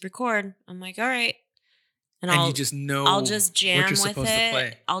 let's record. I'm like, all right. And you just know I'll just jam what you're with supposed to it.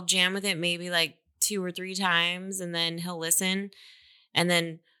 play. I'll jam with it maybe like 2 or 3 times, and then he'll listen. And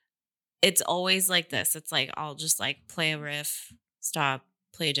then it's always like this. It's like I'll just like play a riff, stop,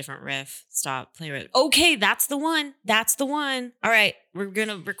 play a different riff, stop, play a riff. Okay, that's the one. That's the one. All right, we're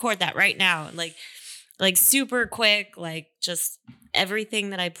gonna record that right now. Like super quick, like just everything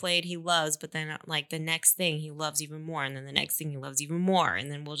that I played he loves, but then like the next thing he loves even more, and then the next thing he loves even more,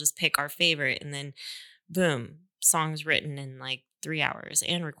 and then we'll just pick our favorite, and then boom, songs written in like 3 hours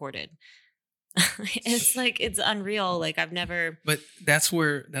and recorded. It's like, it's unreal. Like I've never. But that's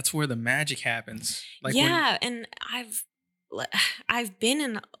where the magic happens. Like yeah, and I've been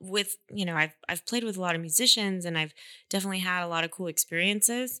in with, you know, I've played with a lot of musicians, and I've definitely had a lot of cool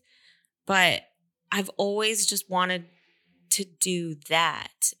experiences, but I've always just wanted to do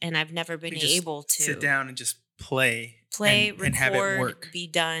that, and I've never been able to sit down and just play, record, and have it work. Be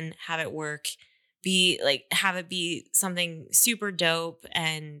done, have it work, have it be something super dope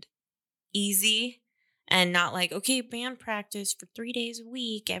and easy, and not like, okay, band practice for 3 days a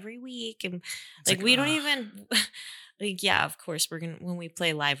week, every week. And like we don't even like, yeah, of course when we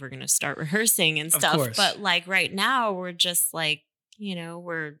play live, we're going to start rehearsing and stuff. Course. But like right now we're just like, you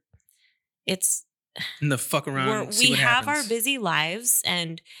know, it's, and the fuck around. See we what have happens. our busy lives,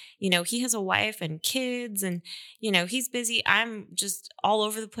 and you know, he has a wife and kids, and you know, he's busy. I'm just all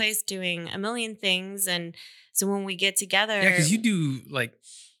over the place doing a million things, and so when we get together, Yeah, because you do like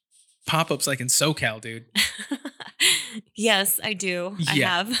pop-ups like in SoCal, dude. Yes, I do. Yeah. I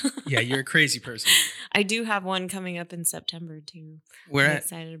have. Yeah, you're a crazy person. I do have one coming up in September too. Where I'm at?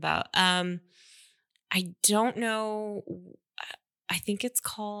 excited about. I don't know. I think it's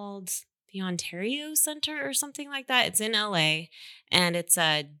called the Ontario Center or something like that. It's in LA, and it's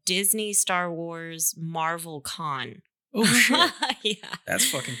a Disney, Star Wars, Marvel con. Oh shit, Yeah. that's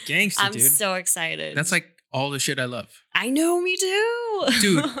fucking gangsta, I'm dude. so excited. That's like all the shit I love. I know, me too.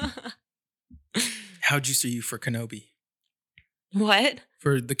 Dude. How juiced are you for Kenobi? What?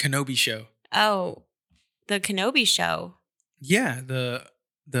 For the Kenobi show? Oh, the Kenobi show. Yeah, the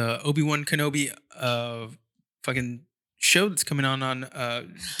Obi-Wan Kenobi fucking show that's coming on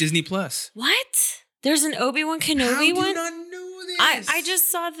Disney Plus. What? There's an Obi-Wan How Kenobi do you one? not know this? I just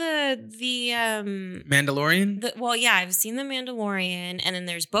saw the Mandalorian? well, yeah, I've seen the Mandalorian, and then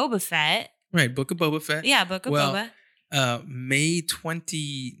there's Boba Fett. Right, Book of Boba Fett. Yeah, Book of Boba. May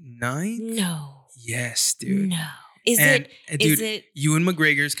 29th? No. Yes, dude. No. Is And, dude, it Ewan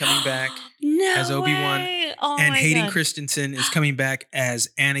McGregor's coming back no as Obi-Wan, way. Oh and my Hayden God. Christensen is coming back as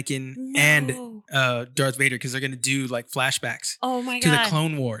Anakin No. and Darth Vader, because they're going to do like flashbacks Oh my to God. the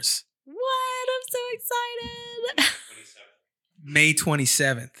Clone Wars. What? I'm so excited. May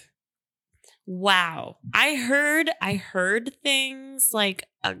 27th. Wow. I heard things like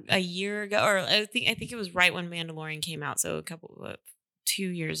a year ago, or I think it was right when Mandalorian came out, so 2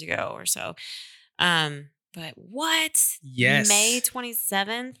 years ago or so. But what? Yes. May 27th?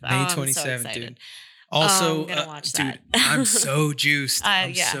 May I'm so 27th, excited. dude. Also, I'm gonna watch dude, that. I'm so juiced.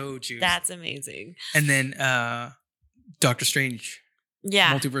 I'm yeah, so juiced. That's amazing. And then Doctor Strange,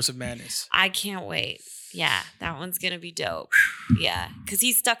 Yeah. Multiverse of Madness. I can't wait. Yeah, that one's going to be dope. Yeah, because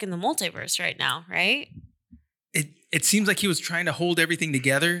he's stuck in the multiverse right now, right? It seems like he was trying to hold everything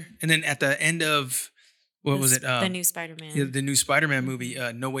together, and then at the end of The new Spider-Man. Yeah, the new Spider-Man movie,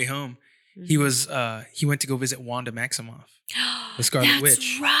 No Way Home, Mhm. he went to go visit Wanda Maximoff, the Scarlet That's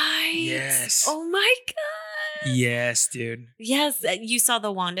Witch. right. Yes. Oh my God. Yes, dude. Yes, you saw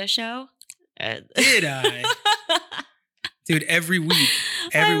the Wanda show? Did I? Dude, every week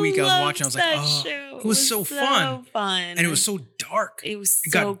I was watching, I was like, oh, show. it was so fun. And and it was so dark. It was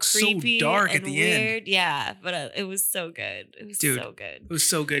it so got so creepy dark at and the end. weird. Yeah, but it was so good. It was Dude, so good. It was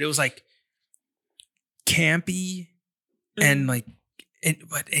so good. It was like campy Mm-hmm. and like,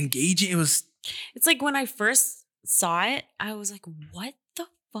 but engaging. It was. It's like when I first saw it, I was like, what the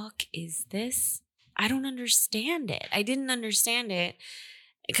fuck is this? I don't understand it. I didn't understand it.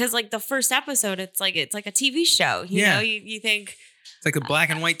 Because like the first episode, it's like a TV show. You Yeah. know, you think It's like a black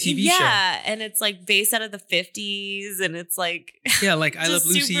and white TV show. yeah, and it's like based out of the 50s, and it's like Yeah, like I Love Just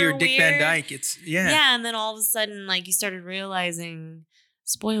Lucy super or Dick Van weird. Dyke. It's yeah, and then all of a sudden, like you started realizing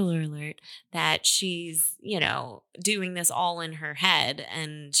spoiler alert, that she's, doing this all in her head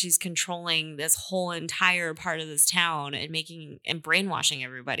and she's controlling this whole entire part of this town and making and brainwashing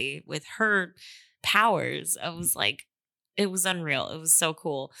everybody with her powers. I was like, it was unreal. It was so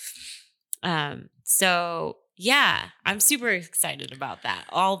cool. So yeah, I'm super excited about that.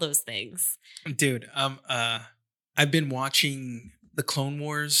 All those things. Dude, I've been watching the Clone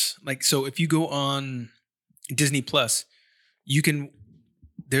Wars. Like, so if you go on Disney Plus,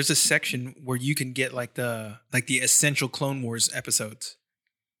 there's a section where you can get like the essential Clone Wars episodes.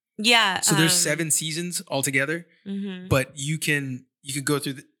 Yeah. So there's 7 seasons altogether, but you can go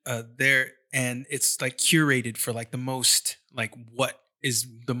through there, and it's like curated for like the most, like what is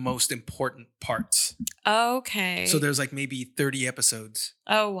the most important parts. Okay. So there's like maybe 30 episodes.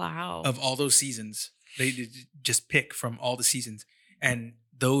 Oh, wow. Of all those seasons. They just pick from all the seasons, and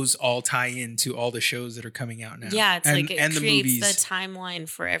those all tie into all the shows that are coming out now. Yeah, it's like it and creates the timeline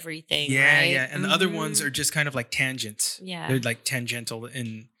for everything. Yeah, right? yeah. And the other ones are just kind of like tangents. Yeah. They're like tangential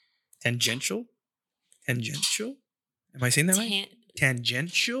and tangential? Tangential? Am I saying that right?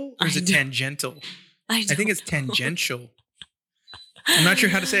 Tangential? Or is it tangential? I think it's tangential. I'm not sure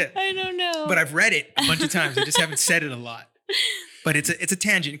how to say it. I don't know. But I've read it a bunch of times. I just haven't said it a lot. But it's a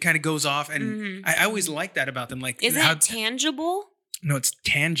tangent. It kind of goes off. And I always like that about them. Like, is it tangible? No, it's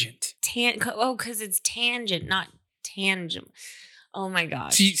tangent. Because it's tangent, not tangible. Oh my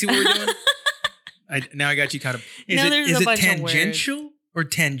gosh. See what we're doing? Now I got you kind of. Is it tangential or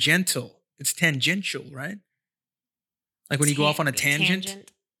tangential? It's tangential, right? Like when you go off on a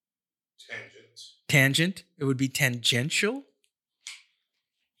tangent. Tangent. It would be tangential.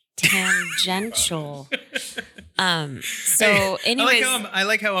 Tangential. So anyways, I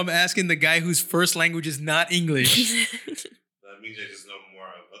like how I'm asking the guy whose first language is not English. That means I just know more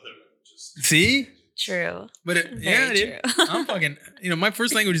of other languages. See? True. But dude, I'm fucking, my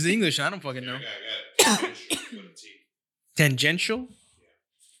first language is English. I don't fucking know. Tangential?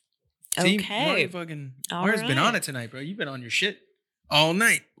 Yeah. See, okay. Maria's been on it tonight, bro. You've been on your shit all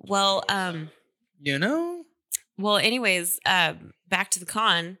night. Well, Well, anyways, back to the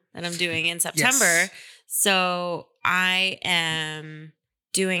con that I'm doing in September. Yes. So I am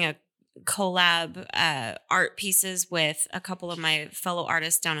doing a collab art pieces with a couple of my fellow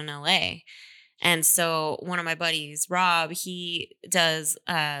artists down in LA. And so one of my buddies, Rob, he does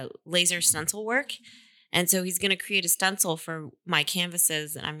laser stencil work. And so he's going to create a stencil for my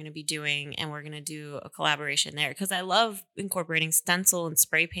canvases that I'm going to be doing. And we're going to do a collaboration there because I love incorporating stencil and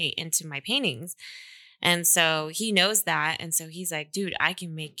spray paint into my paintings. And so he knows that. And so he's like, dude, I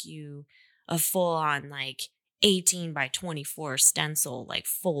can make you a full on like 18 by 24 stencil, like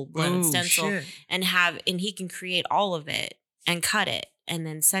full blown stencil shit. And he can create all of it and cut it and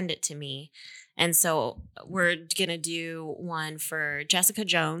then send it to me. And so we're going to do one for Jessica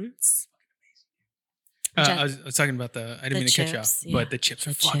Jones. I was talking about I didn't mean to cut you off, but the chips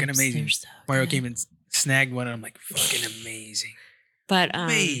are fucking amazing. So Mario came and snagged one and I'm like, fucking amazing. But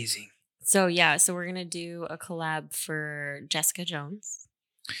amazing. So yeah, so we're gonna do a collab for Jessica Jones,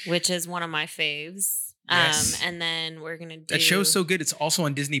 which is one of my faves. Yes. And then we're gonna do that show's so good. It's also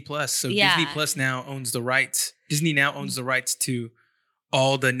on Disney Plus. So Disney Plus now owns the rights. Disney now owns the rights to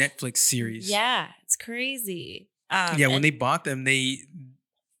all the Netflix series. Yeah, it's crazy. When they bought them, they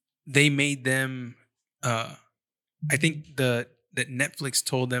made them. I think that Netflix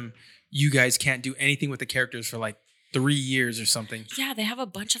told them you guys can't do anything with the characters for like 3 years or something. Yeah, they have a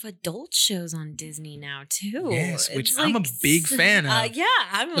bunch of adult shows on Disney now too. Yes, which I'm a big fan of. Yeah,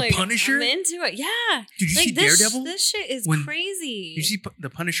 I'm the Punisher? I'm into it. Yeah. Did you see Daredevil? This shit is crazy. Did you see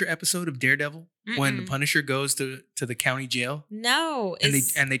the Punisher episode of Daredevil? When the Punisher goes to the county jail? No.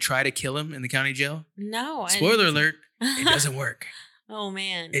 And they try to kill him in the county jail? No. Spoiler alert, it doesn't work. Oh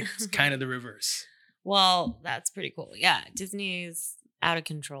man. It's kind of the reverse. Well, that's pretty cool. Yeah, Disney's out of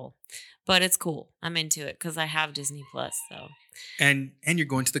control. But it's cool. I'm into it because I have Disney Plus. So, and you're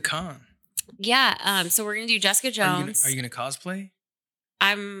going to the con. Yeah. So we're gonna do Jessica Jones. Are you gonna cosplay?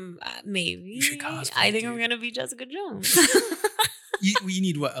 I'm maybe. You should cosplay. I think I'm gonna be Jessica Jones. you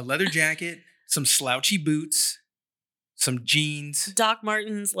need what? A leather jacket, some slouchy boots, some jeans, Doc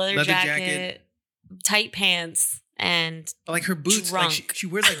Martens leather jacket, tight pants, and like her boots. Drunk. Like she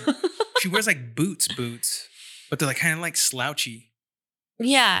wears like she wears like boots, but they're like kind of like slouchy.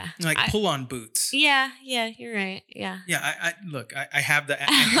 Yeah, like pull-on boots. Yeah, you're right. Yeah. Yeah, I have the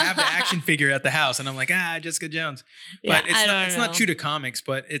action figure at the house, and I'm like, Jessica Jones. But yeah, it's not true to comics,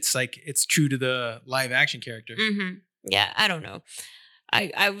 but it's true to the live action character. Mm-hmm. Yeah, I don't know.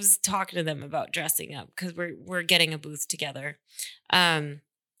 I was talking to them about dressing up because we're getting a booth together. And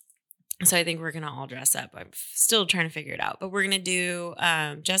So I think we're going to all dress up. I'm still trying to figure it out. But we're going to do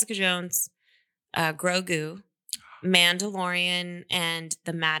Jessica Jones, Grogu, Mandalorian, and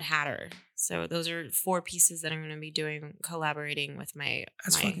the Mad Hatter. So those are 4 pieces that I'm going to be doing, collaborating with my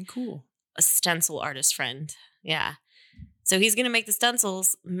fucking cool. A stencil artist friend. Yeah. So he's going to make the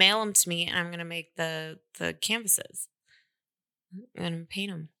stencils, mail them to me, and I'm going to make the canvases. I'm going to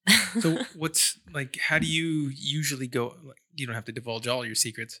paint them. So what's like, how do you usually go? Like, you don't have to divulge all your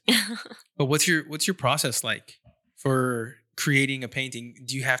secrets, but what's your process like for creating a painting?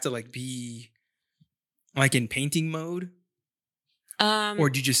 Do you have to like be like in painting mode? Or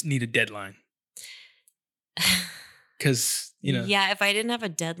do you just need a deadline? Because, you know. Yeah, if I didn't have a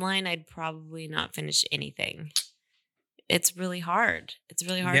deadline, I'd probably not finish anything. It's really hard. It's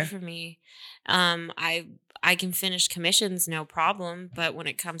really hard for me. I can finish commissions, no problem. But when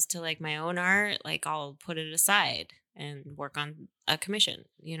it comes to like my own art, like I'll put it aside and work on a commission,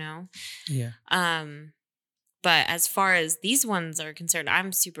 you know? Yeah. But as far as these ones are concerned,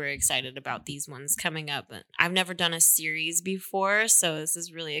 I'm super excited about these ones coming up. I've never done a series before, so this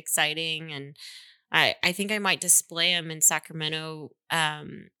is really exciting. And I think I might display them in Sacramento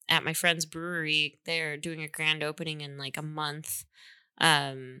at my friend's brewery. They're doing a grand opening in like a month. What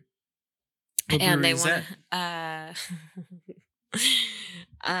And they brewery is want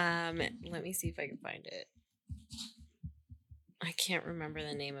let me see if I can find it. I can't remember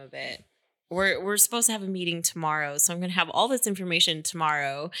the name of it. We're supposed to have a meeting tomorrow, so I'm going to have all this information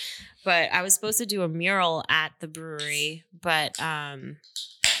tomorrow. But I was supposed to do a mural at the brewery, but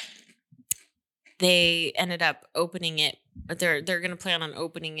they ended up opening it. They're going to plan on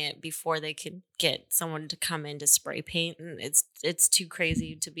opening it before they could get someone to come in to spray paint, and it's too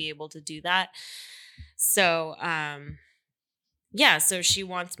crazy to be able to do that. So yeah, so she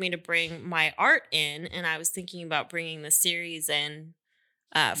wants me to bring my art in, and I was thinking about bringing the series in.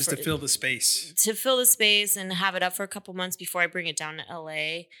 Just to fill the space. To fill the space and have it up for a couple months before I bring it down to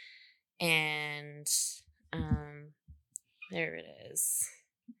LA. And there it is.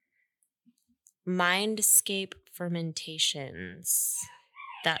 Mindscape Fermentations.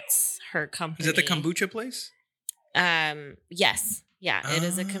 That's her company. Is that the kombucha place? Yes. Yeah, it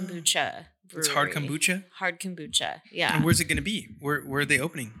is a kombucha brewery. It's hard kombucha? Hard kombucha, yeah. And where's it going to be? Where are they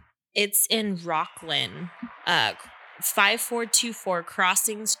opening? It's in Rocklin. 5424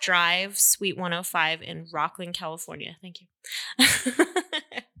 Crossings Drive, Suite 105 in Rocklin, California. Thank you.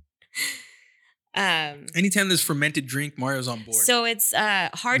 Anytime there's fermented drink, Mario's on board. So it's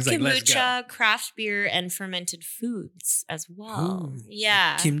hard He's like, "Let's kombucha, craft beer, and fermented foods as well. Ooh.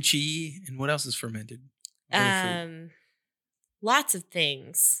 Yeah. Kimchi, and what else is fermented? Other food? Lots of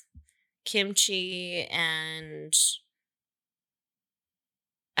things. Kimchi, and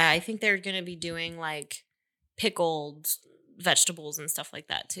I think they're going to be doing like pickled vegetables and stuff like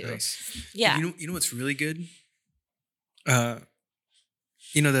that too. Nice. Yeah. You know what's really good?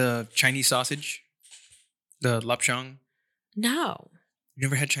 You know the Chinese sausage? The lapchang? No. You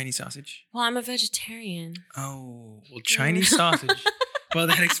never had Chinese sausage? Well, I'm a vegetarian. Oh, well, Chinese sausage. Well,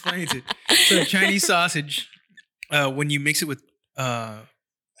 that explains it. So Chinese sausage, when you mix it with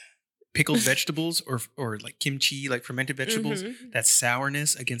pickled vegetables or like kimchi, like fermented vegetables, that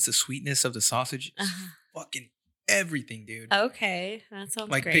sourness against the sweetness of the sausage is fucking everything, dude. Okay, that sounds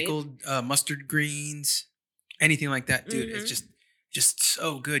like great. pickled mustard greens, anything like that, dude. It's just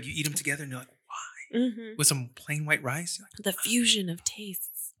so good. You eat them together and you're like, why? With some plain white rice? You're like, the fusion of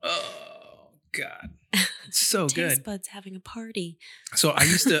tastes. oh God, it's so Taste good. buds having a party. So I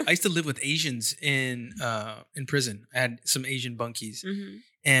used to live with Asians in prison. I had some Asian bunkies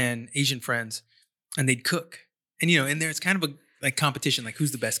and Asian friends, and they'd cook. And you know, in there it's kind of a like competition, like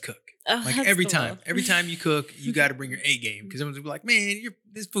who's the best cook. Oh, Like that's every cool. time you cook, you got to bring your A game because everyone's gonna be like, man,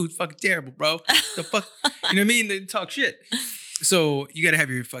 this food's fucking terrible, bro. The fuck, you know what I mean? They talk shit. So you got to have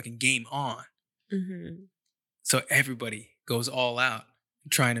your fucking game on. So everybody goes all out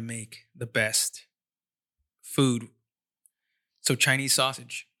trying to make the best food. So Chinese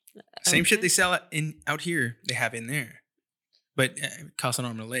sausage, same shit they sell out here, they have in there, but it costs an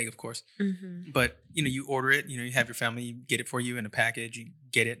arm and a leg, of course. But you know, you order it, you know, you have your family get it for you in a package, you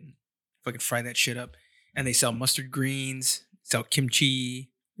get it, and fucking fry that shit up, and they sell mustard greens, sell kimchi,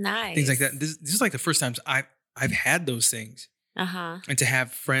 Nice. things like that. This is like the first times I've had those things. And to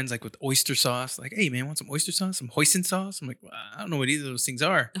have friends like with oyster sauce, like, hey man, want some oyster sauce, some hoisin sauce? I'm like, well, I don't know what either of those things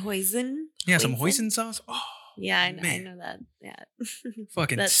are. Hoisin? Yeah, some hoisin sauce. Oh, yeah, I man. know that. Yeah,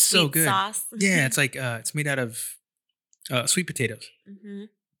 fucking that so sweet good. Sauce. Yeah, it's like it's made out of sweet potatoes.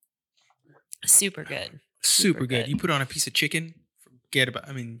 Super good. Super good. You put on a piece of chicken. Forget about.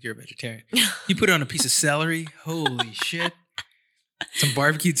 I mean, you're a vegetarian. You put it on a piece of celery. Holy shit! Some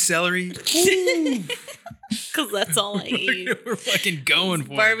barbecued celery. Ooh. Because that's all I eat. We're fucking going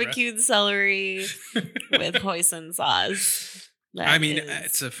for Barbecued celery with hoisin sauce. it, bro. I That mean,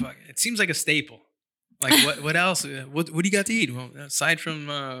 is- it seems like a staple. Like what else? What do you got to eat? Well, aside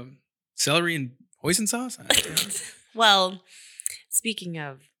from celery and hoisin sauce? Well, speaking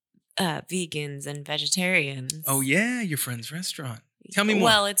of vegans and vegetarians. Oh yeah, your friend's restaurant. Tell me more.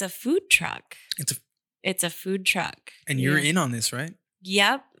 Well, it's a food truck. It's a, It's a food truck. and you're Yeah. in on this, right?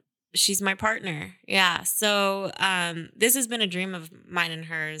 Yep. She's my partner. Yeah. So this has been a dream of mine and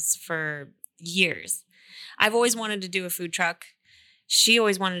hers for years. I've always wanted to do a food truck. She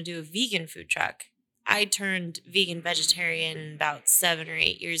always wanted to do a vegan food truck. I turned vegan vegetarian about 7 or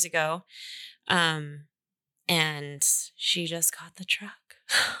 8 years ago. And she just got the truck.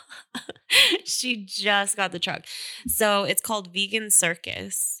 She just got the truck. So it's called Vegan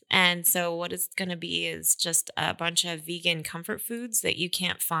Circus. And so what it's going to be is just a bunch of vegan comfort foods that you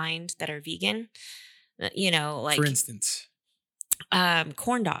can't find that are vegan. You know, like For instance,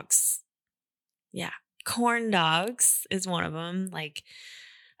 corn dogs. Yeah. Corn dogs is one of them. Like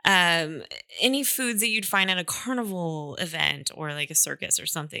any foods that you'd find at a carnival event or like a circus or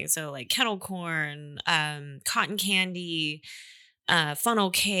something. So like kettle corn, cotton candy, funnel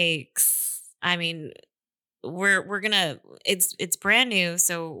cakes. I mean, we're gonna it's brand new,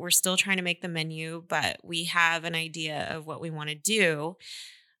 so we're still trying to make the menu, but we have an idea of what we want to do.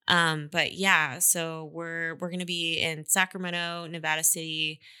 But yeah, so we're gonna be in Sacramento, Nevada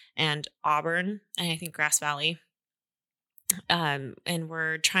City, and Auburn, and I think Grass Valley. And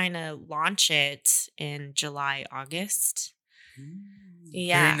we're trying to launch it in July, August.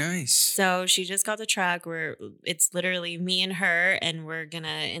 Yeah. very nice. So she just got the truck. It's literally me and her, and we're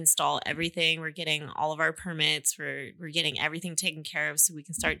gonna install everything. We're getting all of our permits. We're getting everything taken care of so we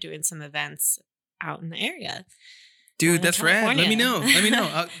can start doing some events out in the area. Dude, Northern that's rad. Let me know. California. Let me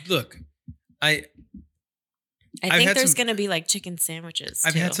know. Look, I I've think had there's some- gonna be like chicken sandwiches.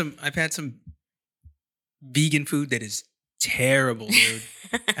 I've had some vegan food that is terrible, dude.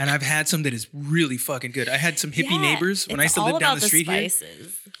 And I've had some that is really fucking good. I had some hippie neighbors when I used to live down the street here.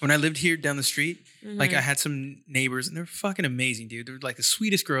 When I lived here down the street, like I had some neighbors and they're fucking amazing, dude. They're like the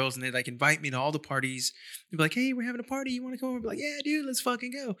sweetest girls and they like invite me to all the parties. They'd be like, hey, we're having a party. You want to come over? I'd be like, yeah, dude, let's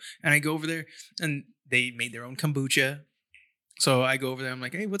fucking go. And I go over there and they made their own kombucha. So I go over there. I'm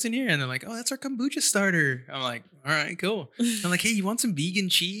like, hey, what's in here? And they're like, oh, that's our kombucha starter. I'm like, all right, cool. I'm like, hey, you want some vegan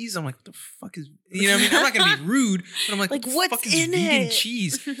cheese? I'm like, what the fuck is, you know what I mean? I'm not going to be rude, but I'm like, Like, what the what's fuck is in vegan it?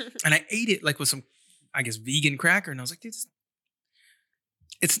 cheese? And I ate it like with some, I guess, vegan cracker. And I was like, dude,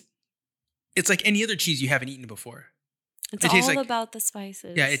 it's like any other cheese you haven't eaten before. It's It tastes all like- about the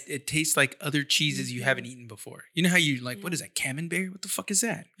spices. Yeah, it tastes like other cheeses you haven't eaten before. You know how you like, what is that, camembert? What the fuck is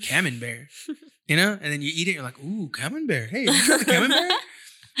that? Camembert. You know? And then you eat it, you're like, ooh, camembert. Hey, have you tried the camembert?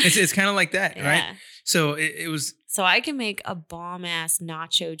 It's kind of like that, right? Yeah. So it was, So I can make a bomb ass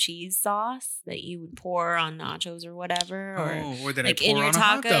nacho cheese sauce that you would pour on nachos or whatever, or that like I in pour your on a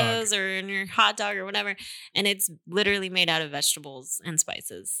hot dog. tacos or in your hot dog or whatever. And it's literally made out of vegetables and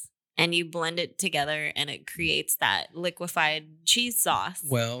spices. And you blend it together and it creates that liquefied cheese sauce.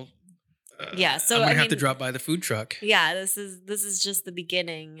 Well, Yeah, so, I'm gonna I have to mean- drop by the food truck. Yeah, this is just the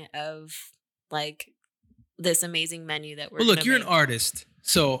beginning of like this amazing menu that we're Well, look, gonna you're an make. artist,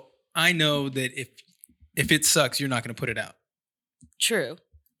 so I know that if it sucks, you're not gonna put it out. True.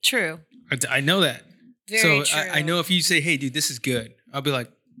 I know that. Very so true. I know if you say, hey, dude, this is good, I'll be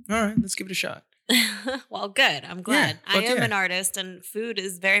like, all right, let's give it a shot. Well, good. I'm glad. I fuck am yeah. an artist, and food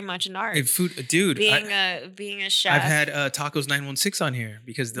is very much an art. Hey, food, dude. being a chef. I've had Tacos 916 on here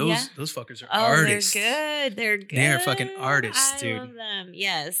because those Yeah. those fuckers are Oh, artists. they're good. They're good. They are fucking artists, I dude. love them.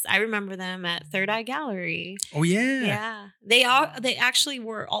 Yes, I remember them at Third Eye Gallery. Oh yeah. Yeah, they actually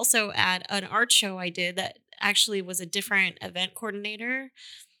were also at an art show I did that actually was a different event coordinator.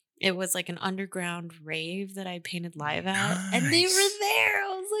 It was like an underground rave that I painted live at, and they were Nice. there. I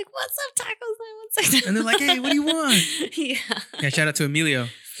was like, "What's up, Tacos 916?" And they're like, hey, what do you want? yeah, Yeah, shout out to Emilio.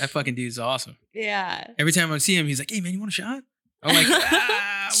 That fucking dude's awesome. yeah. Every time I see him, he's like, hey man, you want a shot? I'm like, I'm like,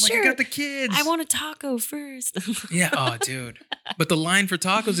 I Sure. got the kids. I want a taco first. Yeah, oh dude. But the line for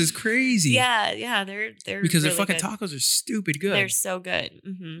tacos is crazy. yeah, they're Because their really fucking good. tacos are stupid good. They're so good.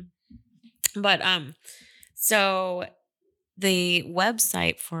 But so the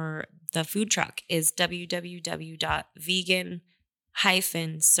website for the food truck is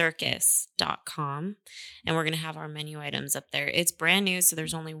www.vegan-circus.com, and we're going to have our menu items up there. It's brand new, so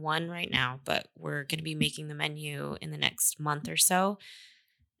there's only one right now, but we're going to be making the menu in the next month or so.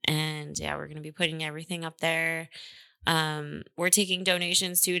 And yeah, we're going to be putting everything up there. We're taking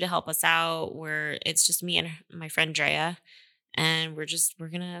donations too to help us out. It's just me and my friend Drea, and we're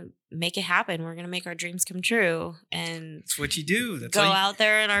gonna make it happen. We're gonna make our dreams come true and That's what you do. That's go all you, out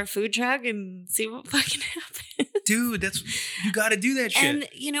there in our food truck and see what fucking happens. dude. You got to do that shit.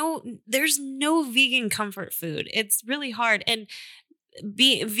 And there's no vegan comfort food. It's really hard. And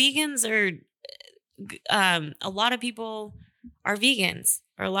vegans are a lot of people are vegans,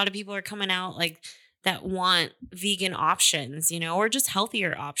 or a lot of people are coming out like that want vegan options, or just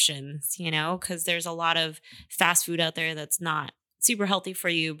healthier options, because there's a lot of fast food out there that's not super healthy for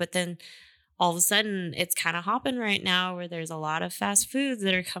you. But then all of a sudden it's kind of hopping right now where there's a lot of fast foods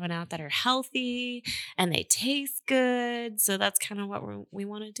that are coming out that are healthy and they taste good. So that's kind of what we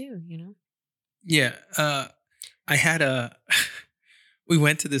want to do, Yeah. I had we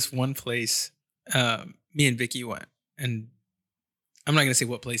went to this one place, me and Vicky went, and I'm not going to say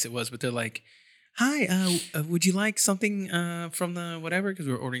what place it was, but they're like, hi, would you like something from the whatever? Because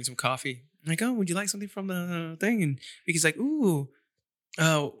we were ordering some coffee. I'm like, oh, would you like something from the thing? And Vicky's like, ooh,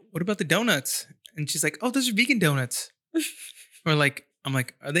 what about the donuts? And she's like, oh, those are vegan donuts. Or like, I'm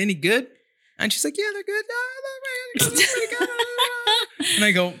like, are they any good? And she's like, yeah, they're good. They're pretty good. And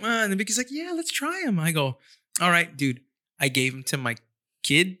I go, and then Vicky's like, yeah, let's try them. I go, all right, dude. I gave them to my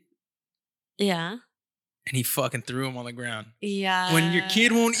kid. Yeah. And he fucking threw them on the ground. Yeah. When your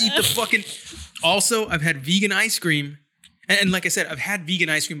kid won't eat the fucking... Also, I've had vegan ice cream. And like I said, I've had vegan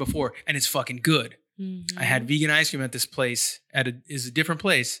ice cream before, and it's fucking good. Mm-hmm. I had vegan ice cream at this place. Is a different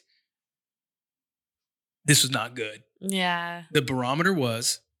place. This was not good. Yeah. The barometer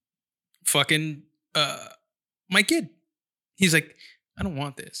was fucking my kid. He's like, I don't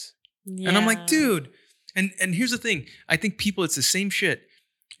want this. Yeah. And I'm like, dude. And here's the thing. I think people, it's the same shit.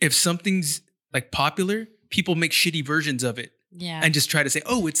 If something's like popular, people make shitty versions of it. Yeah. And just try to say,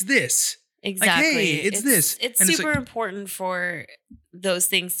 oh, it's this. Exactly. Like, hey, it's this. It's And super like, important for those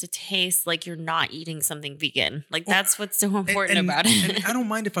things to taste like you're not eating something vegan. Like that's what's so important about it. And I don't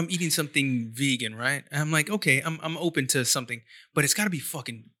mind if I'm eating something vegan, right? I'm like, okay, I'm open to something, but it's got to be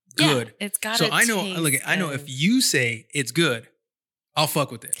fucking good. Yeah, it's got to. So I know, I know if you say it's good, I'll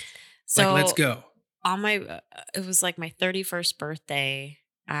fuck with it. So like, let's go. On my, it was like my 31st birthday.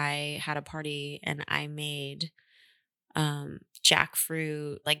 I had a party and I made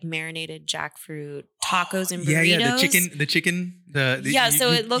jackfruit, like marinated jackfruit tacos and burritos. Yeah, the chicken.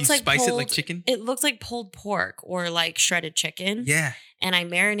 So it looks like spice pulled, it like chicken. It looks like pulled pork or like shredded chicken. Yeah. And I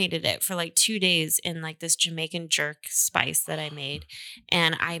marinated it for like 2 days in like this Jamaican jerk spice that I made.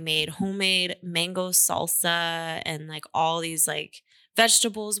 And I made homemade mango salsa and like all these like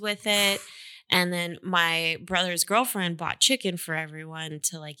vegetables with it. And then my brother's girlfriend bought chicken for everyone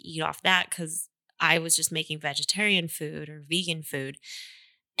to like eat off that because I was just making vegetarian food or vegan food.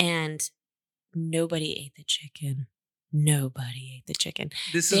 And nobody ate the chicken. Nobody ate the chicken.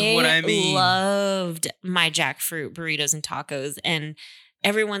 This is what I mean. They loved my jackfruit burritos and tacos. And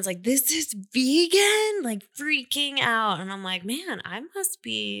everyone's like, this is vegan? Like freaking out. And I'm like, man, I must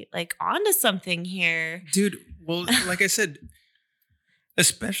be like onto something here. Dude, well, like I said,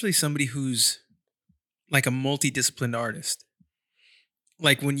 especially somebody who's like a multidisciplined artist.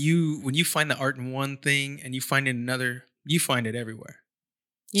 Like when you find the art in one thing and you find it in another, you find it everywhere.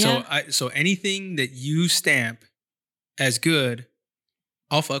 Yeah. So anything that you stamp as good,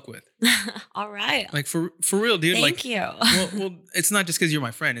 I'll fuck with. All right. Like for real, dude. Thank you. well, it's not just because you're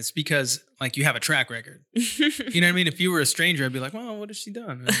my friend. It's because like you have a track record. You know what I mean? If you were a stranger, I'd be like, well, what has she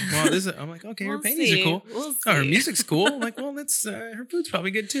done? Well, I'm like, okay, her We'll paintings see. are cool. We'll Oh, her see. music's cool. I'm like, well, that's her food's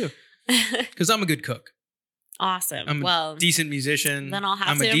probably good too. Because I'm a good cook. Awesome. I'm well, a decent musician. then I'll have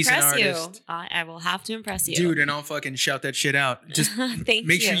I'm to a decent impress artist. you. I will have to impress you. Dude, and I'll fucking shout that shit out. Just Thank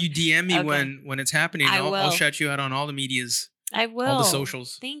make you. sure you DM me Okay. when it's happening. I I'll will. shout you out on all the medias, I will. all the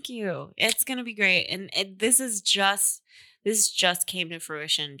socials. Thank you. It's gonna be great. And this just came to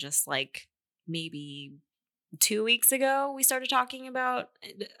fruition just like maybe 2 weeks ago. We started talking about.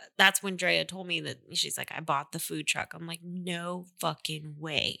 That's when Drea told me that she's like, I bought the food truck. I'm like, no fucking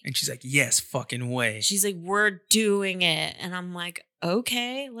way. And she's like, yes, fucking way. She's like, we're doing it. And I'm like,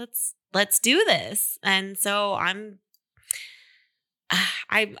 okay, let's do this. And so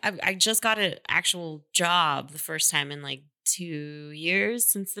I just got an actual job the first time in like 2 years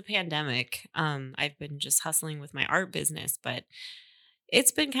since the pandemic. I've been just hustling with my art business, but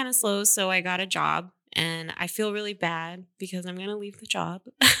it's been kind of slow. So I got a job and I feel really bad because I'm going to leave the job.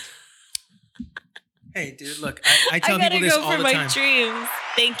 Hey, dude, look, I tell gotta people this go all for the my time. dreams.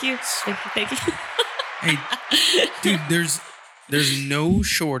 Thank you. Thank you. Hey, dude, there's no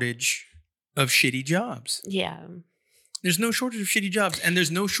shortage of shitty jobs. Yeah. There's no shortage of shitty jobs, and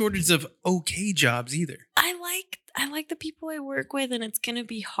there's no shortage of okay jobs either. I like like the people I work with, and it's going to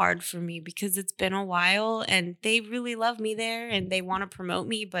be hard for me because it's been a while and they really love me there and they want to promote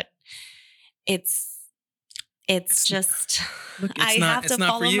me, but it's just Look, I have to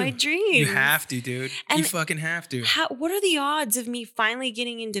follow my dreams. You have to, dude. You And fucking have to. what are the odds of me finally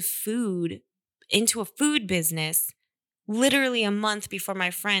getting into a food business literally a month before my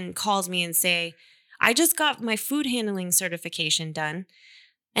friend calls me and say, I just got my food handling certification done.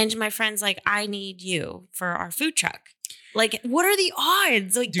 And my friend's like, I need you for our food truck. Like, what are the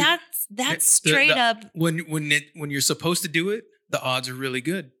odds? Like, Dude, that's straight up. When you're supposed to do it, the odds are really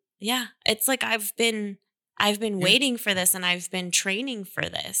good. Yeah. It's like I've been waiting for this and I've been training for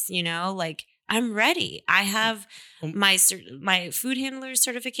this, you know, like I'm ready. I have my food handler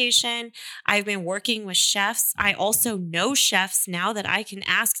certification. I've been working with chefs. I also know chefs now that I can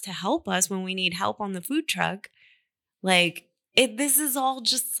ask to help us when we need help on the food truck. Like this is all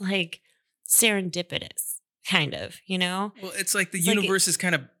just like serendipitous kind of, you know? Well, it's like the universe is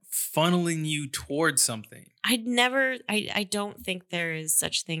kind of funneling you towards something. I don't think there is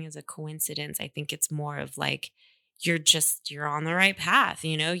such thing as a coincidence. I think it's more of like, you're on the right path.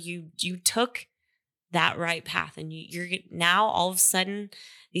 You know, you took that right path and you're now all of a sudden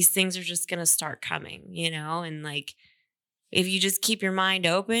these things are just going to start coming, you know? And like, if you just keep your mind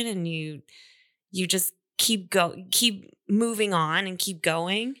open and you just keep moving on and keep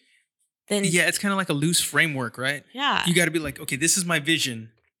going, then yeah, it's kind of like a loose framework, right? Yeah. You got to be like, okay, this is my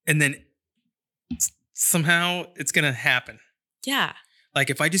vision. And then somehow it's going to happen. Yeah. Like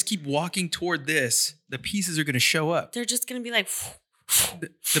if I just keep walking toward this, the pieces are going to show up. They're just going to be like,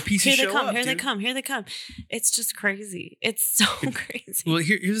 the pieces here they show come, up, here they dude. come, here they come. It's just crazy. It's so crazy. Well,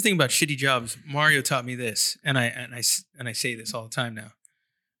 here's the thing about shitty jobs. Mario taught me this, and I say this all the time now.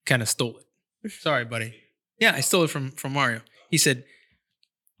 Kind of stole it. Sorry, buddy. Yeah, I stole it from Mario. He said,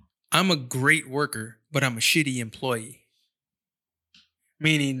 "I'm a great worker, but I'm a shitty employee."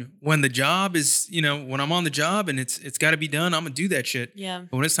 Meaning, when the job is, when I'm on the job and it's got to be done, I'm gonna do that shit. Yeah.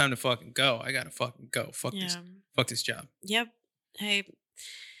 But when it's time to fucking go, I gotta fucking go. Fuck this job. Yep. I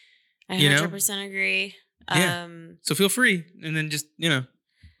You know? 100% agree. Yeah. So feel free, and then just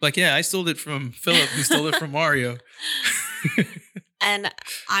like, yeah, I stole it from Philip, who stole it from Mario. And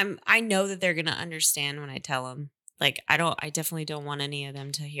I know that they're gonna understand when I tell them. Like, I definitely don't want any of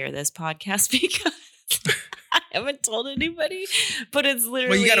them to hear this podcast because I haven't told anybody. But it's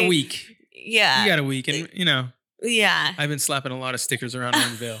literally. Well, you got a week. Yeah. You got a week, and Yeah. I've been slapping a lot of stickers around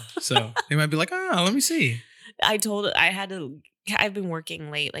Orangevale, so they might be like, let me see. I've been working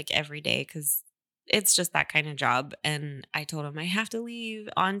late like every day because it's just that kind of job. And I told them I have to leave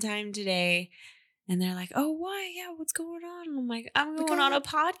on time today. And they're like, oh, why? Yeah, what's going on? I'm like, I'm going on a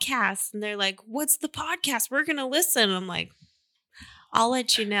podcast. And they're like, what's the podcast? We're going to listen. I'm like, I'll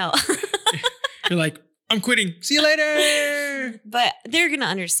let you know. You're like, I'm quitting. See you later. But they're going to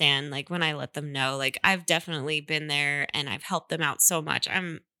understand, like, when I let them know, like, I've definitely been there and I've helped them out so much.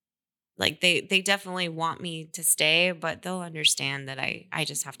 I'm like, they definitely want me to stay, but they'll understand that I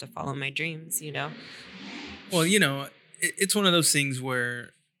just have to follow my dreams, you know? Well, it's one of those things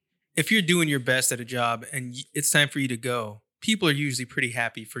where if you're doing your best at a job and it's time for you to go, people are usually pretty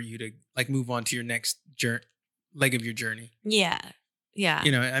happy for you to like move on to your next leg of your journey. Yeah. Yeah.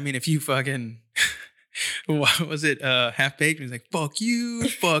 I mean, if you fucking, what was it? Half Baked? He's like, fuck you, You're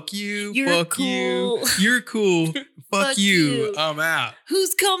fuck cool. you. You're cool. Fuck Fuck you. you. I'm out.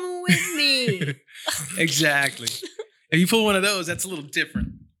 Who's coming with me? Exactly. If you pull one of those, that's a little different.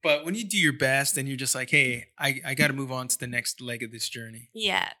 But when you do your best and you're just like, hey, I got to move on to the next leg of this journey.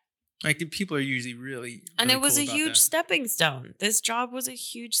 Yeah. Like people are usually really And it was cool a about huge that. stepping stone. This job was a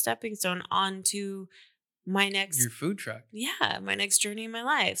huge stepping stone onto my next, Your food truck. my next journey in my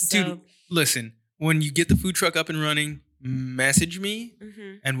life. So, Dude, listen, when you get the food truck up and running, message me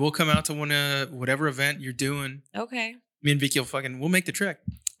Mhm. and we'll come out to whatever event you're doing. Okay. Me and Vicky we'll make the trek.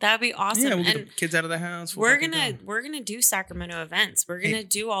 That'd be awesome. Yeah, we'll get And the kids out of the house. we're fucking gonna go. do Sacramento events. We're gonna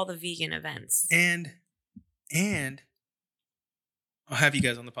do all the vegan events. And I'll have you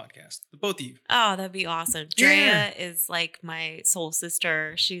guys on the podcast. The both of you. Oh, that'd be awesome. Yeah. Drea is like my soul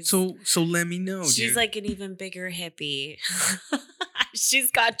sister. She's So let me know, she's dude. like an even bigger hippie.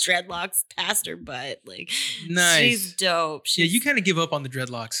 She's got dreadlocks past her butt. Like, Nice. she's dope. Yeah, you kind of give up on the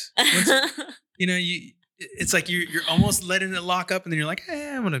dreadlocks. Once, it's like you're almost letting it lock up, and then you're like,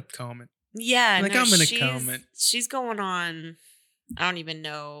 I'm gonna comb it. Yeah, Like, I'm gonna comb it. She's going on, I don't even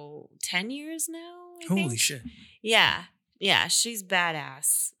know, 10 years now. I Holy think. shit! Yeah, she's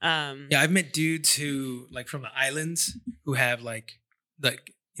badass. Yeah, I've met dudes who like from the islands who have like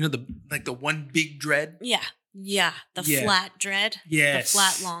the one big dread. Yeah, the Yeah. flat dread. Yes, The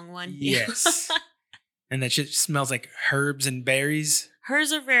flat long one. Yes, And that shit smells like herbs and berries.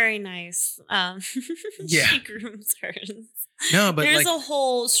 Hers are very nice. Yeah. She grooms hers. No, but there's like, a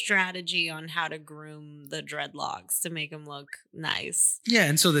whole strategy on how to groom the dreadlocks to make them look nice. yeah,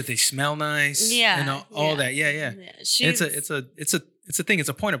 and so that they smell nice. Yeah, and all that. Yeah, yeah. And She's, it's a thing. It's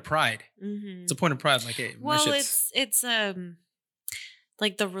a point of pride. mhm. It's a point of pride. Like, hey, my Well, shit's- it's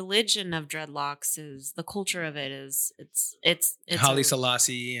like the religion of dreadlocks is the culture of it is it's Haile a-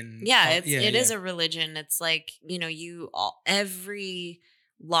 Selassie and yeah, all- it is a religion. It's like, every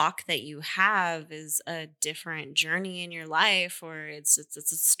lock that you have is a different journey in your life, or it's a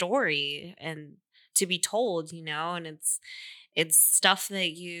story and to be told, and it's stuff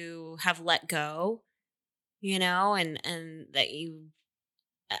that you have let go, and that you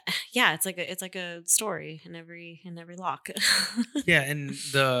yeah, it's like a story in every lock. yeah, and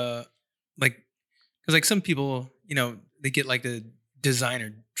the like, because like some people, they get like the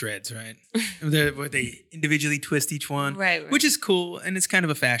designer dreads, right? Where they individually twist each one, right. which is cool, and it's kind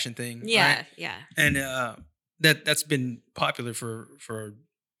of a fashion thing. yeah, right? yeah. And that's been popular for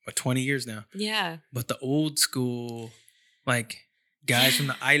what, 20 years now. Yeah. But the old school, like guys from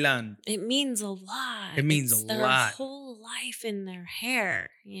the island, It means a lot. It means It's a their lot. whole life in their hair,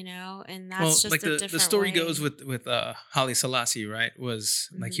 and that's well, just like a the different story way. goes with Haile Selassie, right? Was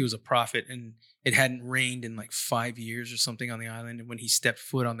like he was a prophet, and it hadn't rained in like 5 years or something on the island. And when he stepped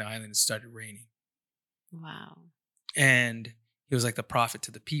foot on the island, it started raining. Wow. And he was like the prophet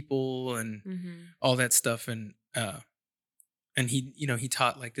to the people and Mm-hmm. all that stuff. And he, he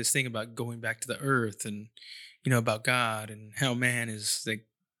taught like this thing about going back to the earth and, about God and how man is like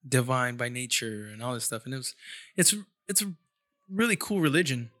divine by nature and all this stuff. And it's a really cool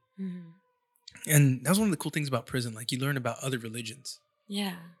religion. Mm-hmm. And that was one of the cool things about prison. Like you learn about other religions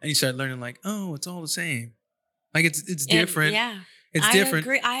Yeah. and you start learning like, oh, it's all the same. Like it's different. Yeah. It's I different.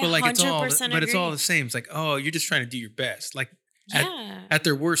 agree. I but like it's all, 100% but it's all agree. the same. It's like, oh, you're just trying to do your best. Like at, Yeah. at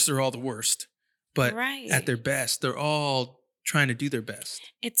their worst, they're all the worst. But right. at their best, they're all trying to do their best.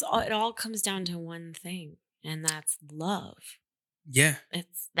 It all comes down to one thing, and that's love. Yeah.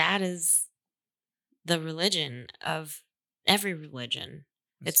 That is the religion of every religion.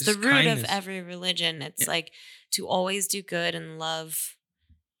 It's the just root of kindness. every religion. It's Yeah. like to always do good and love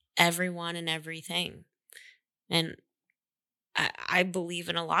everyone and everything. And I believe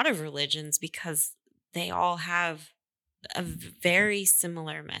in a lot of religions because they all have a very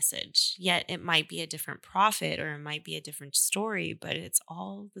similar message. Yet it might be a different prophet or it might be a different story, but it's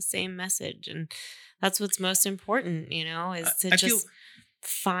all the same message. And that's what's most important, is to I just feel-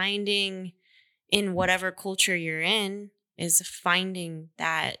 finding in whatever culture you're in is finding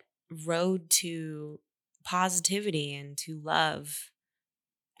that road to positivity and to love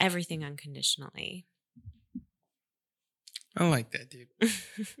everything unconditionally. I like that, dude.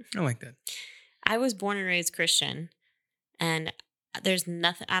 I like that. I was born and raised Christian, and there's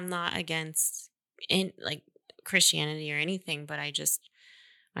nothing, I'm not against Christianity or anything, but I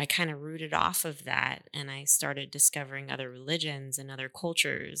kind of rooted off of that, and I started discovering other religions and other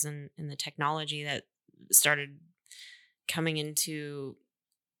cultures and the technology that started coming into,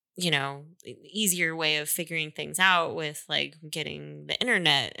 easier way of figuring things out with like getting the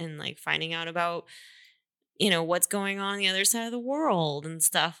internet and like finding out about, what's going on the other side of the world and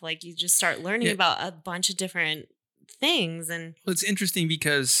stuff. Like you just start learning Yeah. about a bunch of different things. And Well, it's interesting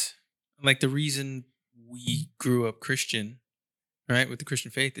because like the reason we grew up Christian, right, with the Christian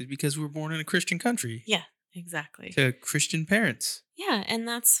faith is because we were born in a Christian country yeah, exactly. to Christian parents. Yeah. And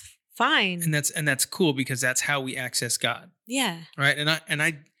that's fine. And that's cool because that's how we access God. yeah. Right. And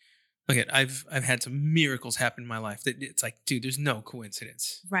I look at I've had some miracles happen in my life that it's like, dude, there's no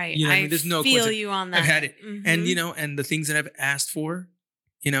coincidence. Right. You know what I I mean? There's no feel coincidence. you on that. I've had it. And Mhm. and the things that I've asked for,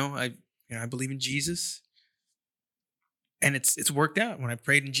 I believe in Jesus. And it's worked out. When I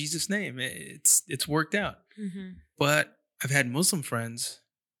prayed in Jesus' name, it's worked out. Mhm. But I've had Muslim friends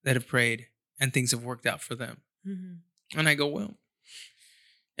that have prayed and things have worked out for them. Mhm. And I go, well,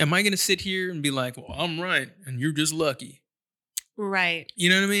 am I going to sit here and be like, well, I'm right and you're just lucky? Right. You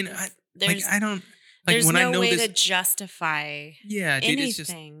know what I mean? There's I don't like there's when no I know way this. to justify Yeah, dude,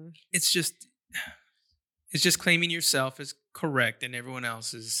 anything. it's just claiming yourself as correct and everyone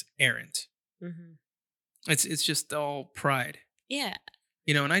else is errant. Mhm. It's just all pride, Yeah.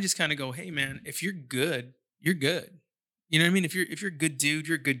 And I just kind of go, hey man, if you're good, you're good. You know what I mean? If you're a good dude,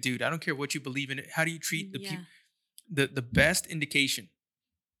 you're a good dude. I don't care what you believe in. How do you treat the Yeah. people? The best indication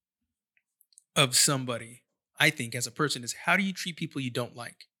of somebody, I think, as a person is how do you treat people you don't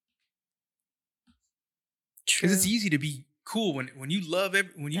like? True. Because it's easy to be cool when you love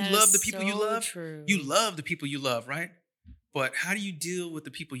when you That love is the people you so love. true. You love the people you love, right? But how do you deal with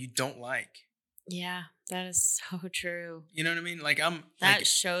the people you don't like? Yeah. That is so true. You know what I mean? Like That like,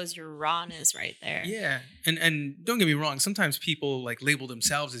 shows your rawness right there. yeah. And don't get me wrong, sometimes people like label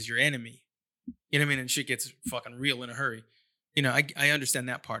themselves as your enemy. You know what I mean? And shit gets fucking real in a hurry. You know, I understand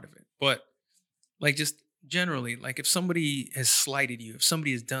that part of it. But like just generally, like if somebody has slighted you, if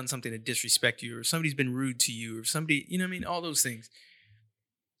somebody has done something to disrespect you, or if somebody's been rude to you, or if somebody, you know what I mean? All those things.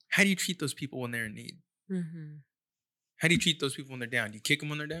 How do you treat those people when they're in need? Mm-hmm. How do you treat those people when they're down? Do you kick them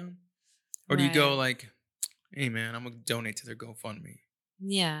when they're down? Or do you go Right. like, hey man, I'm gonna donate to their GoFundMe.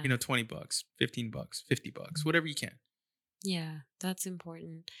 Yeah. You know, $20, $15, $50, whatever you can. Yeah. That's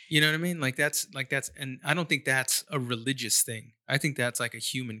important. You know what I mean? Like that's, and I don't think that's a religious thing. I think that's like a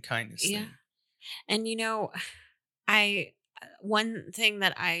human kindness Yeah. thing. And one thing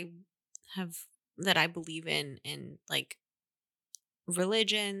that I believe in like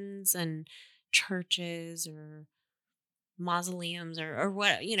religions and churches or mausoleums or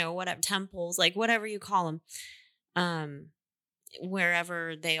what, whatever, temples, like whatever you call them,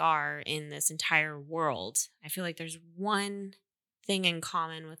 wherever they are in this entire world, I feel like there's one thing in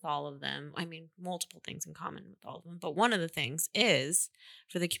common with all of them. I mean, multiple things in common with all of them, but one of the things is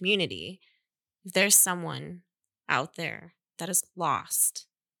for the community, if there's someone out there that is lost,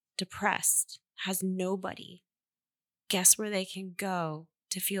 depressed, has nobody, guess where they can go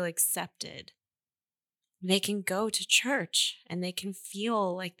to feel accepted? They can go to church and they can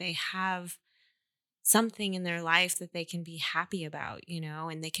feel like they have something in their life that they can be happy about,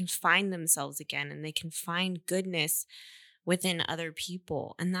 and they can find themselves again and they can find goodness within other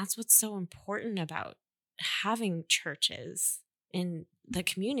people. And that's what's so important about having churches in the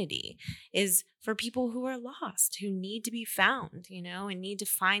community, is for people who are lost, who need to be found, and need to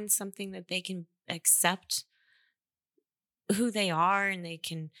find something that they can accept who they are, and they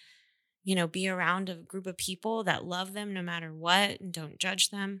can, be around a group of people that love them no matter what and don't judge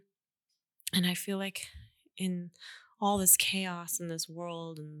them. And I feel like in all this chaos in this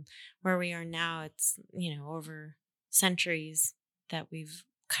world and where we are now, it's, over centuries that we've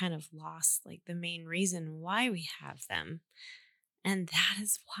kind of lost like the main reason why we have them. And that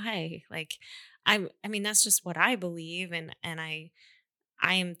is why, like, I mean, that's just what I believe. And I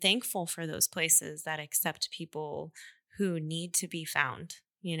am thankful for those places that accept people who need to be found,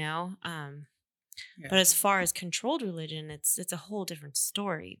 Yeah. But as far as controlled religion, it's a whole different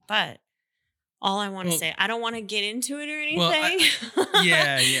story. But all I want to say, I don't want to get into it or anything. Well,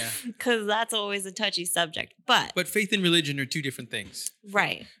 yeah. Because that's always a touchy subject. But faith and religion are two different things.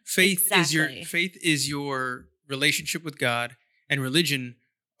 right. Faith Exactly. is your relationship with God, and religion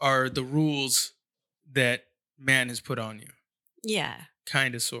are the rules that man has put on you. Yeah.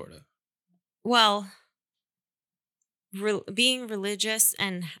 Kind of, sort of. Well, being religious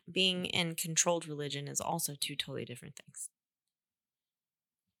and being in controlled religion is also two totally different things.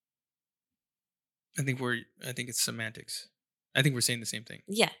 I think it's semantics. I think we're saying the same thing.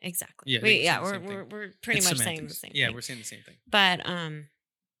 Yeah, exactly. Yeah, I think we're we're saying the same we're pretty It's much saying semantics. the same Yeah, thing. we're saying the same thing. But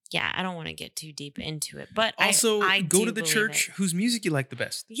yeah, I don't want to get too deep into it. But Also, I go do to the believe church it. whose music you like the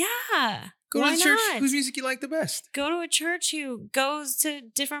best. Yeah. Go Why to the church not? whose music you like the best. Go to a church who goes to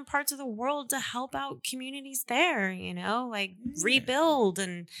different parts of the world to help out communities there, like Yeah. rebuild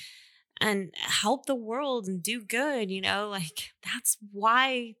and help the world and do good, like that's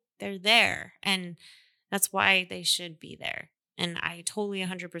why they're there. And that's why they should be there. And I totally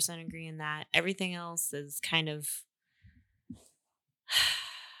 100% agree in that. Everything else is kind of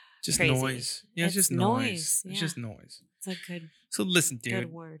Just crazy. noise. Yeah, it's It's just noise. noise, It's yeah. just noise. It's a good So listen, dude.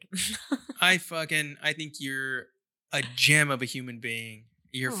 good word. I think you're a gem of a human being.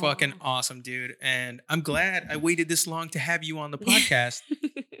 You're fucking Aw. awesome, dude. And I'm glad I waited this long to have you on the podcast.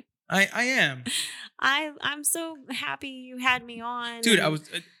 I am. I'm so happy you had me on. Dude, and I was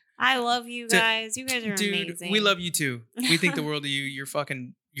I love you Dude, guys. You guys are dude, amazing. we love you too. We think the world of you.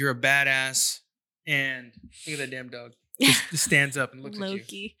 You're a badass. And look at that damn dog. Just stands up and looks at you.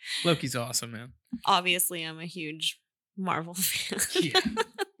 Loki. Loki's awesome, man. Obviously, I'm a huge Marvel fan. Yeah.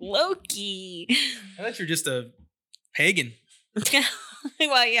 Loki. I thought you were just a pagan.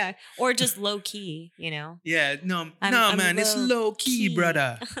 Well, yeah, or just low key, Yeah, no, I'm man, it's low key, key.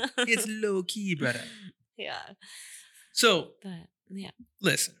 brother. It's low key, brother. Yeah, So but yeah.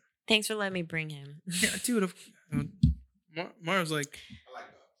 listen, Thanks for letting me bring him. yeah, dude. Mario's like, I like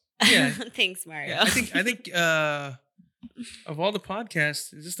dogs. Yeah. Thanks, Mario. yeah, I think, of all the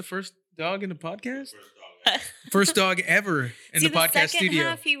podcasts, is this the first dog in the podcast? First dog. First dog ever in See, the podcast second studio.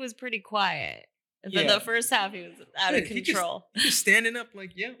 half he was pretty quiet. But Yeah. the first half he was out of Dude, he just- control. He's standing up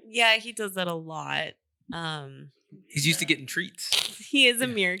like, yeah. Yeah, he does that a lot. He's used to getting treats. He is a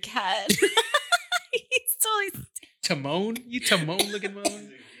Yeah. meerkat. He's totally Timon? You Timon looking mom?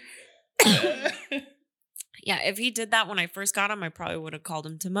 Yeah, if he did that when I first got him, I probably would have called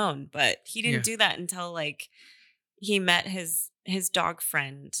him Timon, but he didn't do that until like he met his dog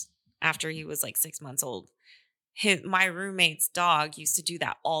friend after he was like 6 months old. My roommate's dog used to do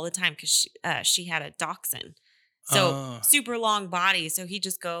that all the time because she had a dachshund, so super long body. So he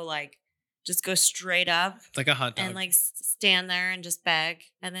just go straight up like a hot dog and like stand there and just beg.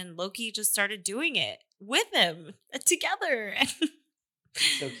 And then Loki just started doing it with him together.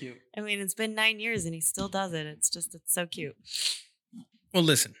 So cute. I mean, it's been 9 years and he still does it. It's so cute. Well,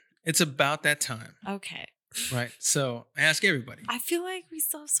 listen, it's about that time. Okay. Right. So I ask everybody. I feel like we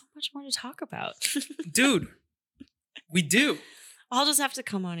still have so much more to talk about. Dude, we do. I'll just have to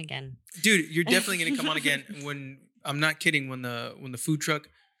come on again. Dude, you're definitely going to come on again when I'm not kidding. When the food truck.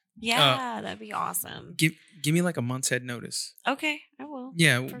 Yeah, that'd be awesome. Give me like a month's head notice. Okay, I will.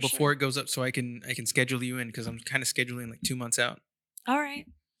 Yeah, before it goes up, so I can schedule you in because I'm kind of scheduling like 2 months out. All right.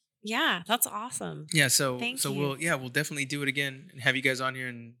 Yeah, that's awesome. Yeah, so Thank you. we'll definitely do it again and have you guys on here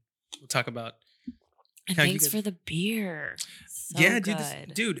and we'll talk about. And thanks for the beer. So yeah,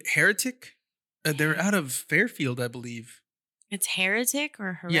 good. dude, Heretic. They're out of Fairfield, I believe. It's Heretic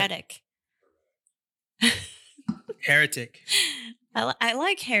or Heretic? Yeah. Heretic. I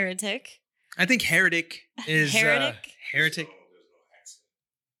like Heretic. I think Heretic is Heretic. Heretic.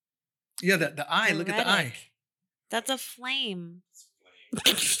 Yeah, the eye. Heretic. Look at the eye. That's a flame.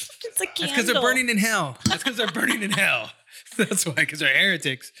 It's a candle. That's because they're burning in hell. That's because they're burning in hell. That's why, because they're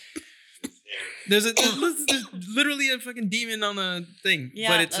heretics. There's literally a fucking demon on the thing. Yeah,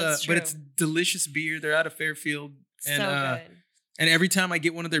 but it's that's true. but it's delicious beer. They're out of Fairfield. And So good. and every time I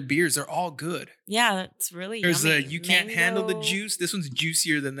get one of their beers, they're all good. Yeah, that's really There's yummy. the you can't handle the Mango. juice. This one's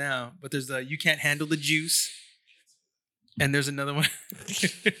juicier than now, but there's the you can't handle the juice. And there's another one.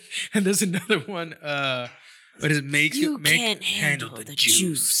 And there's another one. What is it? Make Can't handle the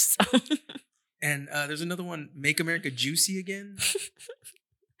juice. And there's another one. Make America Juicy Again.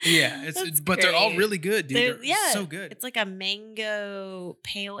 Yeah, That's but they're all great. really good, dude. They're so good. It's like a mango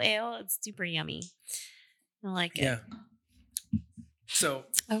pale ale. It's super yummy. I like it. Yeah. So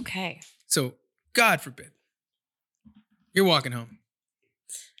Okay. God forbid, you're walking home.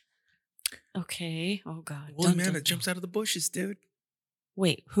 Okay. Oh God. A woolly mammoth jumps out of the bushes, dude.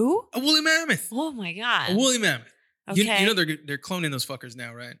 Wait, who? A woolly mammoth. Oh my God. A woolly mammoth. Okay. You know they're cloning those fuckers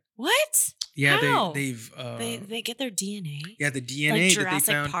now, right? What? Yeah, How? they've They get their DNA. yeah, the DNA Like that Jurassic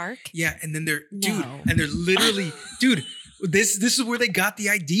they found. Park. Yeah, and then they're No. they're literally dude. This is where they got the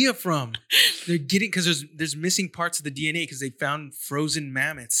idea from. They're getting because there's missing parts of the DNA because they found frozen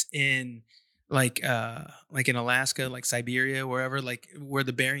mammoths in like in Alaska, like Siberia, wherever, like where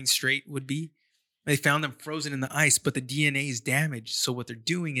the Bering Strait would be. They found them frozen in the ice, but the DNA is damaged. So what they're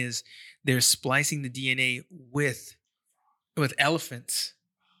doing is they're splicing the DNA with elephants.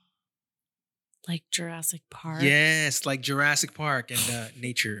 Like Jurassic Park. Yes, like Jurassic Park, and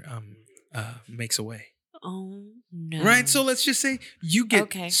nature makes a way. Oh no. Right, so let's just say you get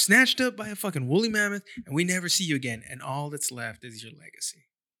Okay. snatched up by a fucking woolly mammoth, and we never see you again, and all that's left is your legacy.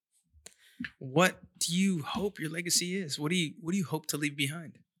 What do you hope your legacy is? What do you hope to leave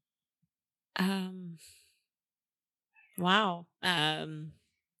behind? Wow.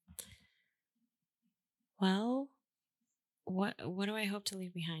 Well, what do I hope to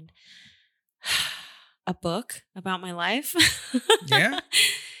leave behind? A book about my life? Yeah?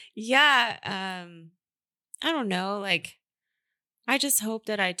 Yeah. I don't know. Like, I just hope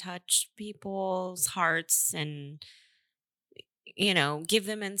that I touch people's hearts and, give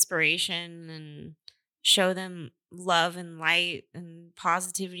them inspiration and show them love and light and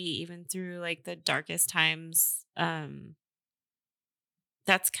positivity, even through like the darkest times.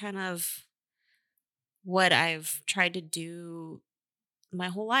 That's kind of what I've tried to do my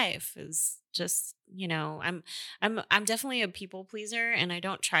whole life is just, I'm definitely a people pleaser and I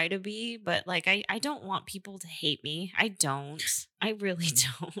don't try to be, but like, I don't want people to hate me. I really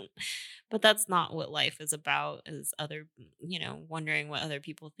don't, but that's not what life is about, is wondering what other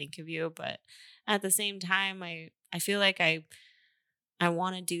people think of you. But at the same time, I feel like I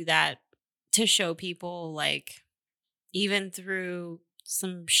want to do that to show people, like, even through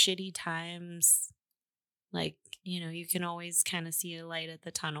some shitty times, like, you can always kind of see a light at the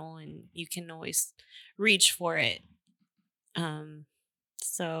tunnel and you can always reach for it.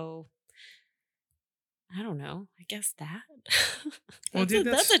 So I don't know. I guess that. Well, dude,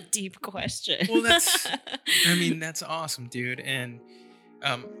 that's a deep question. Well, that's awesome, dude. And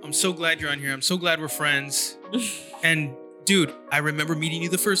I'm so glad you're on here. I'm so glad we're friends. And dude, I remember meeting you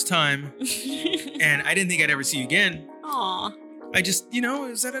the first time, and I didn't think I'd ever see you again. Aw. I just, it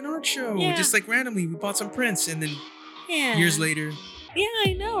was at an art show. Yeah. Just like randomly, we bought some prints, and then Yeah. years later, Yeah,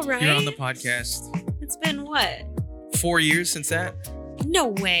 I know, right? you're on the podcast. It's It's been what? 4 years since that? No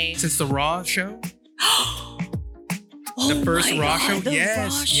way. Since the Raw show? Oh The first my Raw God, show? the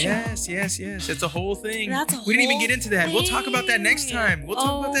Yes, Raw show. yes. It's a whole thing. That's a We didn't even whole get into that. We'll talk about that next thing. time. We'll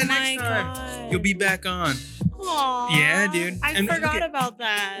talk about that next my time. God. You'll be back on. Aw, Yeah, dude. I And look forgot at- about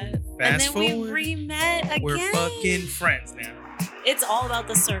that. And Fast then we forward. re-met again. We're fucking friends now. It's all about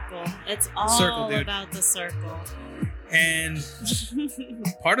the circle. It's all Circle, dude. about the circle. And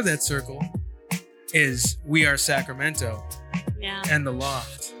part of that circle is We Are Sacramento Yeah. and The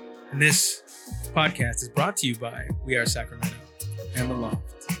Loft. And this podcast is brought to you by We Are Sacramento and The Loft.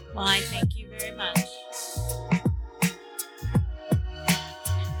 Well, I thank you very much.